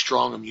keep a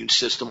strong immune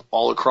system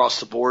all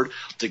across the board.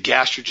 The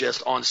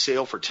GastroGest on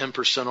sale for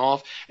 10%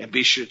 off. And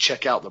be sure to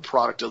check out the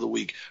product of the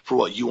week for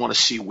what you want to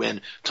see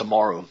win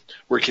tomorrow.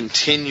 We're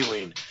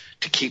continuing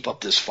to keep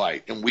up this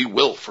fight, and we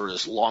will for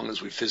as long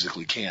as we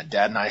physically can.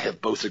 Dad and I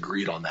have both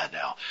agreed on that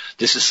now.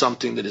 This is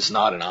something that is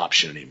not an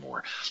option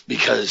anymore,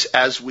 because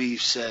as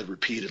we've said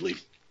repeatedly,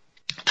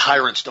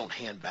 tyrants don't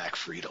hand back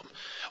freedom.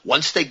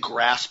 Once they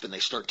grasp and they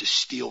start to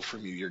steal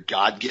from you your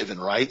God-given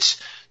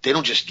rights, they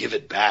don't just give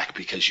it back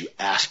because you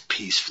ask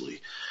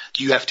peacefully.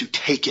 You have to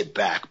take it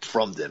back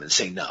from them and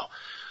say, no,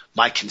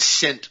 my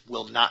consent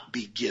will not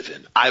be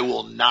given. I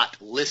will not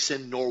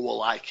listen, nor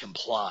will I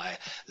comply.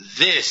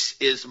 This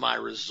is my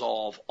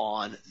resolve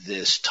on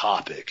this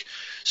topic.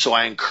 So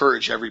I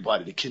encourage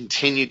everybody to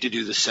continue to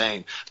do the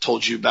same. I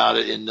told you about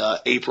it in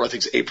April. I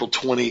think it's April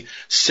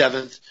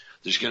 27th.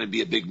 There's going to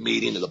be a big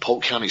meeting of the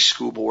Polk County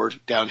School Board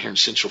down here in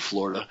Central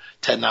Florida.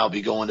 Ted and I will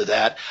be going to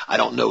that. I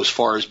don't know as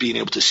far as being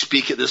able to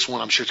speak at this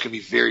one. I'm sure it's going to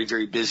be very,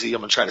 very busy.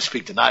 I'm going to try to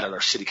speak tonight at our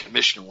city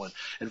commissioner one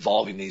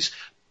involving these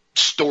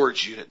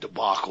storage unit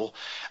debacle.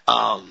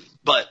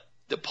 But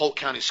the Polk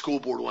County School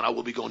Board one, I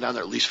will be going down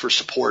there at least for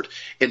support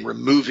in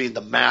removing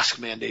the mask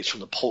mandates from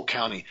the Polk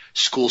County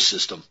school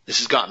system. This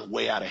has gotten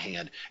way out of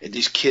hand, and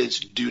these kids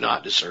do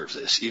not deserve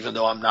this. Even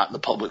though I'm not in the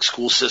public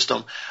school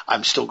system,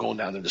 I'm still going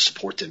down there to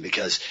support them,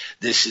 because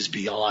this is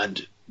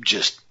beyond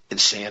just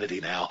insanity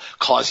now,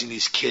 causing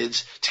these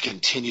kids to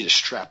continue to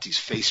strap these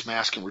face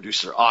masks and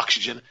reduce their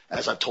oxygen.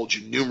 As I've told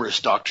you, numerous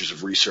doctors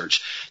have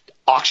researched,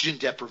 oxygen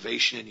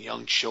deprivation in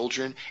young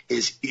children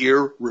is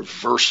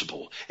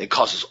irreversible. It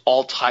causes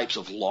all types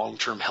of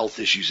long-term health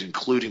issues,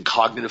 including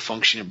cognitive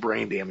function and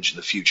brain damage in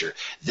the future.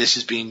 This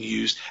is being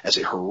used as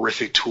a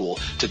horrific tool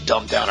to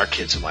dumb down our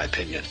kids, in my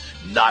opinion.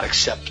 Not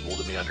acceptable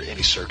to me under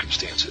any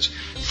circumstances.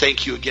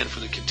 Thank you again for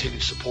the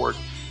continued support.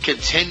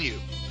 Continue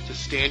to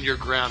stand your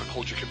ground and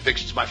hold your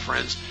convictions, my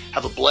friends.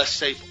 Have a blessed,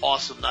 safe,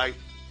 awesome night.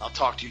 I'll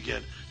talk to you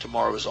again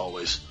tomorrow as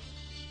always.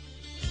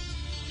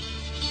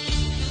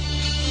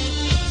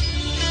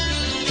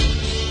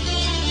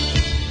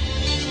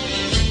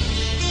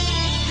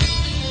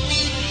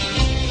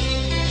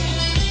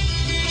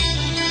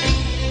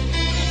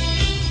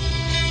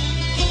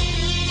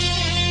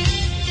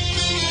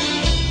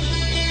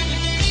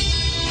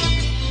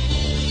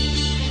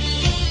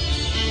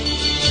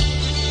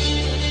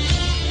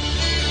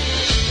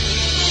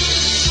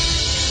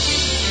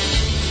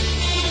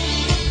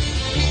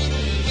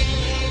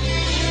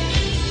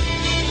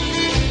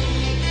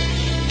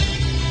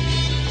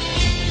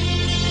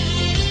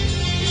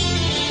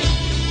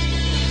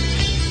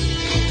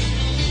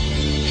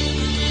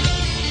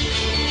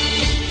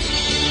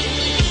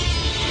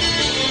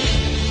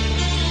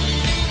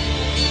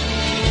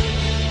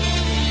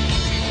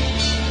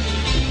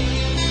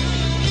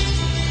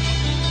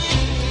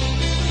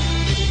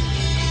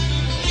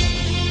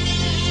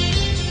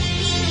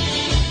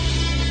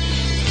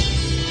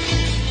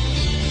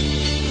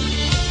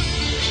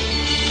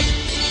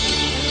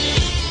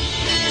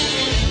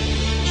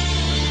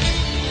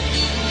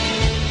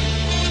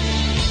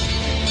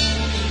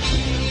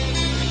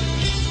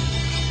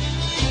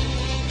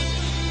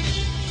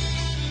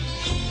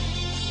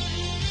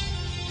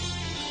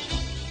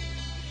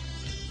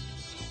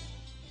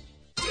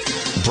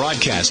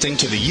 Broadcasting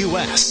to the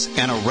U.S.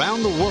 and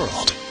around the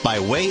world by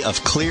way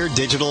of clear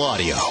digital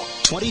audio,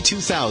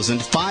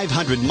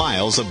 22,500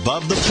 miles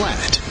above the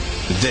planet.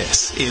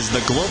 This is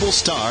the Global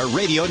Star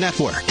Radio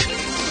Network.